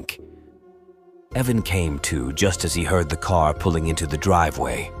blink. Evan came to just as he heard the car pulling into the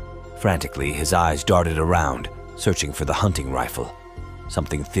driveway. Frantically, his eyes darted around, searching for the hunting rifle.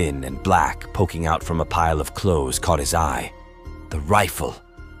 Something thin and black poking out from a pile of clothes caught his eye. The rifle!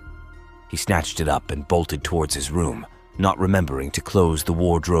 He snatched it up and bolted towards his room, not remembering to close the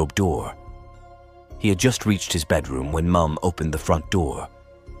wardrobe door. He had just reached his bedroom when Mum opened the front door.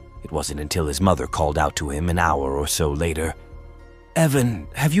 It wasn't until his mother called out to him an hour or so later, "Evan,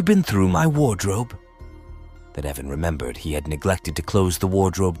 have you been through my wardrobe?" that Evan remembered he had neglected to close the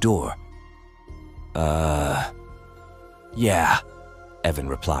wardrobe door. Yeah, Evan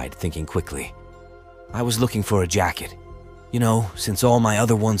replied, thinking quickly. "I was looking for a jacket. You know, since all my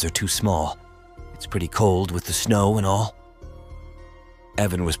other ones are too small. It's pretty cold with the snow and all."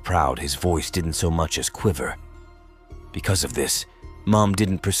 Evan was proud his voice didn't so much as quiver. Because of this, Mom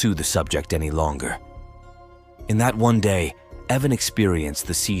didn't pursue the subject any longer. In that one day, Evan experienced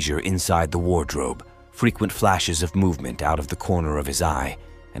the seizure inside the wardrobe, frequent flashes of movement out of the corner of his eye,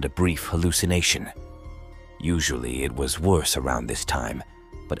 and a brief hallucination. Usually it was worse around this time,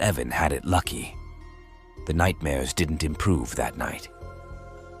 but Evan had it lucky. The nightmares didn't improve that night.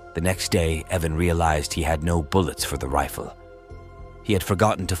 The next day, Evan realized he had no bullets for the rifle. He had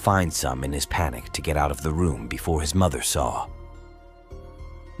forgotten to find some in his panic to get out of the room before his mother saw.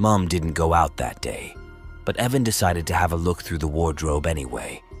 Mom didn't go out that day, but Evan decided to have a look through the wardrobe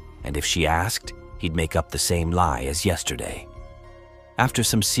anyway, and if she asked, he'd make up the same lie as yesterday. After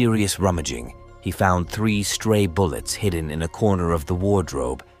some serious rummaging, he found 3 stray bullets hidden in a corner of the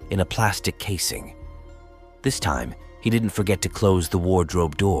wardrobe in a plastic casing. This time, he didn't forget to close the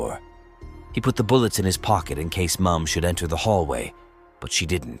wardrobe door. He put the bullets in his pocket in case Mum should enter the hallway, but she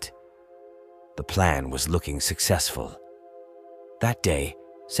didn't. The plan was looking successful. That day,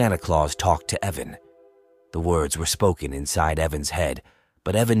 Santa Claus talked to Evan. The words were spoken inside Evan's head,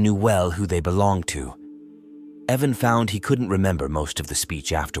 but Evan knew well who they belonged to. Evan found he couldn't remember most of the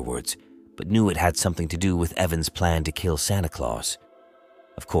speech afterwards, but knew it had something to do with Evan's plan to kill Santa Claus.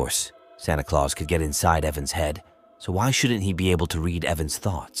 Of course, Santa Claus could get inside Evan's head, so why shouldn't he be able to read Evan's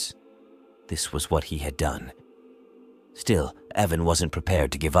thoughts? This was what he had done. Still, Evan wasn't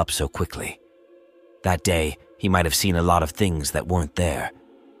prepared to give up so quickly. That day, he might have seen a lot of things that weren't there,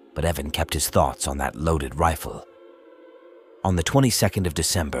 but Evan kept his thoughts on that loaded rifle. On the 22nd of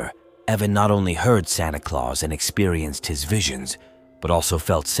December, Evan not only heard Santa Claus and experienced his visions, but also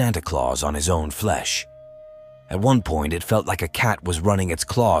felt Santa Claus on his own flesh. At one point, it felt like a cat was running its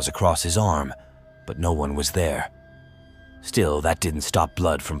claws across his arm, but no one was there. Still, that didn't stop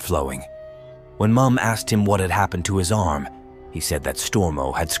blood from flowing. When Mum asked him what had happened to his arm, he said that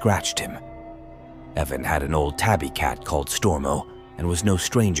Stormo had scratched him. Evan had an old tabby cat called Stormo and was no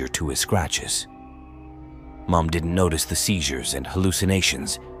stranger to his scratches. Mum didn't notice the seizures and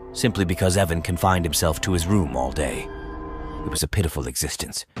hallucinations simply because Evan confined himself to his room all day. It was a pitiful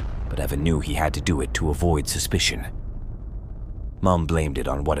existence, but Evan knew he had to do it to avoid suspicion. Mum blamed it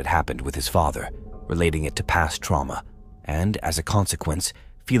on what had happened with his father, relating it to past trauma, and, as a consequence,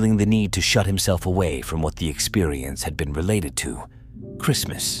 feeling the need to shut himself away from what the experience had been related to: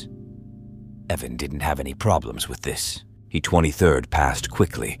 Christmas. Evan didn't have any problems with this. He 23rd passed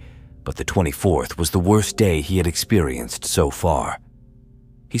quickly, but the 24th was the worst day he had experienced so far.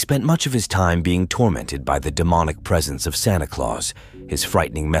 He spent much of his time being tormented by the demonic presence of Santa Claus, his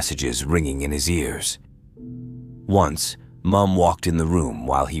frightening messages ringing in his ears. Once, Mom walked in the room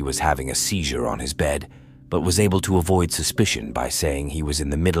while he was having a seizure on his bed, but was able to avoid suspicion by saying he was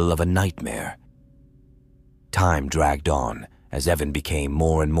in the middle of a nightmare. Time dragged on as Evan became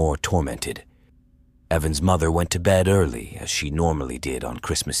more and more tormented. Evan's mother went to bed early, as she normally did on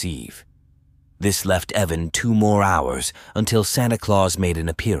Christmas Eve. This left Evan 2 more hours until Santa Claus made an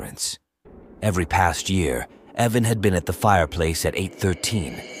appearance. Every past year, Evan had been at the fireplace at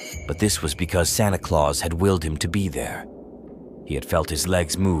 8:13, but this was because Santa Claus had willed him to be there. He had felt his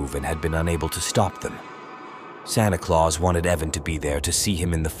legs move and had been unable to stop them. Santa Claus wanted Evan to be there to see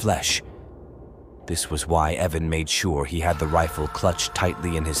him in the flesh. This was why Evan made sure he had the rifle clutched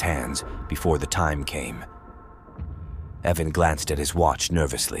tightly in his hands before the time came. Evan glanced at his watch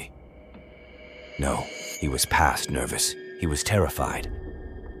nervously. No, he was past nervous. He was terrified.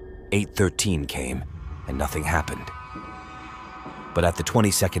 8:13 came, and nothing happened. But at the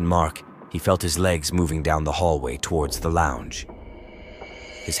 20-second mark, he felt his legs moving down the hallway towards the lounge.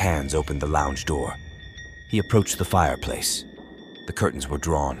 His hands opened the lounge door. He approached the fireplace. The curtains were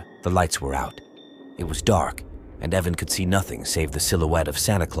drawn, the lights were out. It was dark, and Evan could see nothing save the silhouette of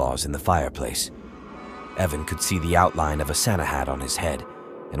Santa Claus in the fireplace. Evan could see the outline of a Santa hat on his head,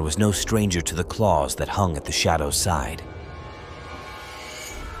 and was no stranger to the claws that hung at the shadow's side.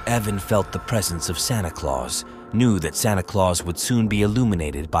 Evan felt the presence of Santa Claus, knew that Santa Claus would soon be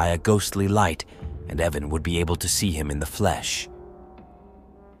illuminated by a ghostly light, and Evan would be able to see him in the flesh.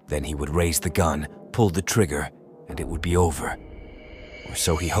 Then he would raise the gun, pull the trigger, and it would be over. Or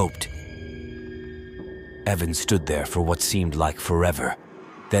so he hoped. Evan stood there for what seemed like forever.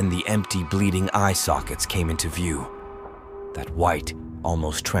 Then the empty, bleeding eye sockets came into view. That white,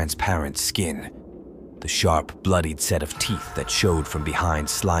 almost transparent skin. The sharp, bloodied set of teeth that showed from behind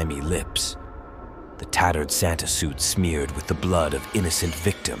slimy lips. The tattered Santa suit smeared with the blood of innocent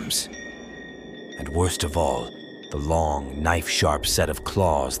victims. And worst of all, the long, knife-sharp set of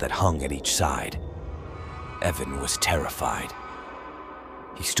claws that hung at each side. Evan was terrified.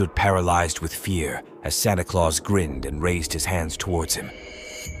 He stood paralyzed with fear as Santa Claus grinned and raised his hands towards him.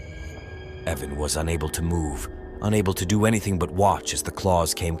 Evan was unable to move, unable to do anything but watch as the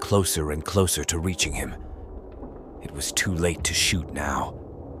claws came closer and closer to reaching him. It was too late to shoot now.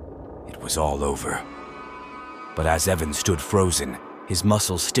 It was all over. But as Evan stood frozen, his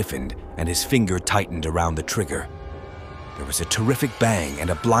muscles stiffened and his finger tightened around the trigger. There was a terrific bang and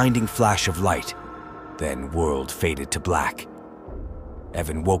a blinding flash of light. Then world faded to black.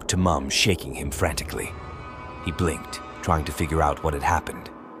 Evan woke to Mum shaking him frantically. He blinked, trying to figure out what had happened.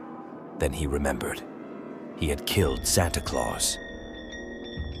 Then he remembered. He had killed Santa Claus.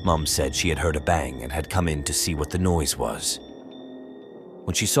 Mum said she had heard a bang and had come in to see what the noise was.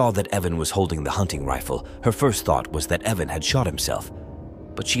 When she saw that Evan was holding the hunting rifle, her first thought was that Evan had shot himself.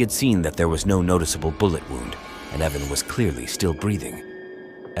 But she had seen that there was no noticeable bullet wound, and Evan was clearly still breathing.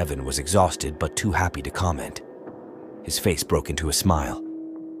 Evan was exhausted but too happy to comment. His face broke into a smile.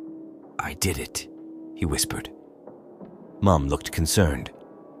 "I did it," he whispered. Mum looked concerned.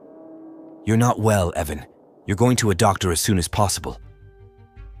 "You're not well, Evan. You're going to a doctor as soon as possible.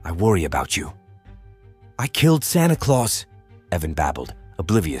 I worry about you." "I killed Santa Claus," Evan babbled,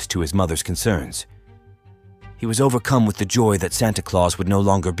 oblivious to his mother's concerns. He was overcome with the joy that Santa Claus would no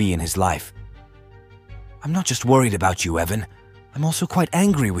longer be in his life. "I'm not just worried about you, Evan. I'm also quite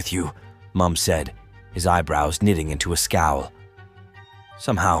angry with you," Mum said, his eyebrows knitting into a scowl.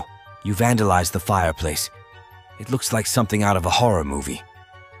 "Somehow, you vandalized the fireplace. It looks like something out of a horror movie."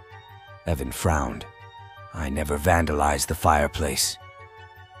 Evan frowned. "I never vandalized the fireplace."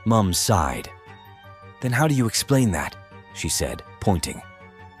 Mum sighed. "Then how do you explain that?" she said, pointing.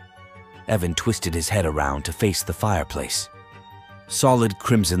 Evan twisted his head around to face the fireplace. Solid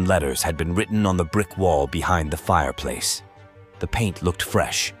crimson letters had been written on the brick wall behind the fireplace. The paint looked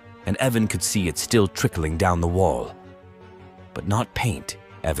fresh, and Evan could see it still trickling down the wall. But not paint,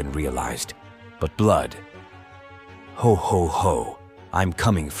 Evan realized, but blood. "Ho, ho, ho, I'm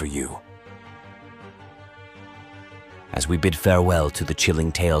coming for you." As we bid farewell to the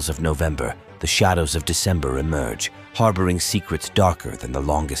chilling tales of November, the shadows of December emerge, harboring secrets darker than the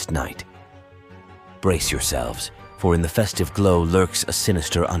longest night. Brace yourselves, for in the festive glow lurks a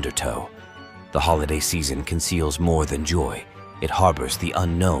sinister undertow. The holiday season conceals more than joy. It harbors the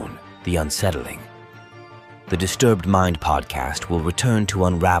unknown, the unsettling. The Disturbed Mind podcast will return to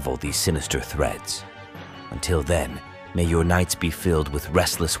unravel these sinister threads. Until then, may your nights be filled with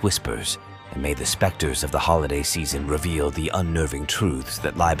restless whispers and may the specters of the holiday season reveal the unnerving truths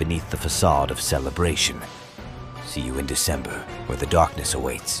that lie beneath the facade of celebration. See you in December, where the darkness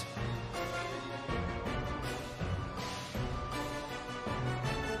awaits.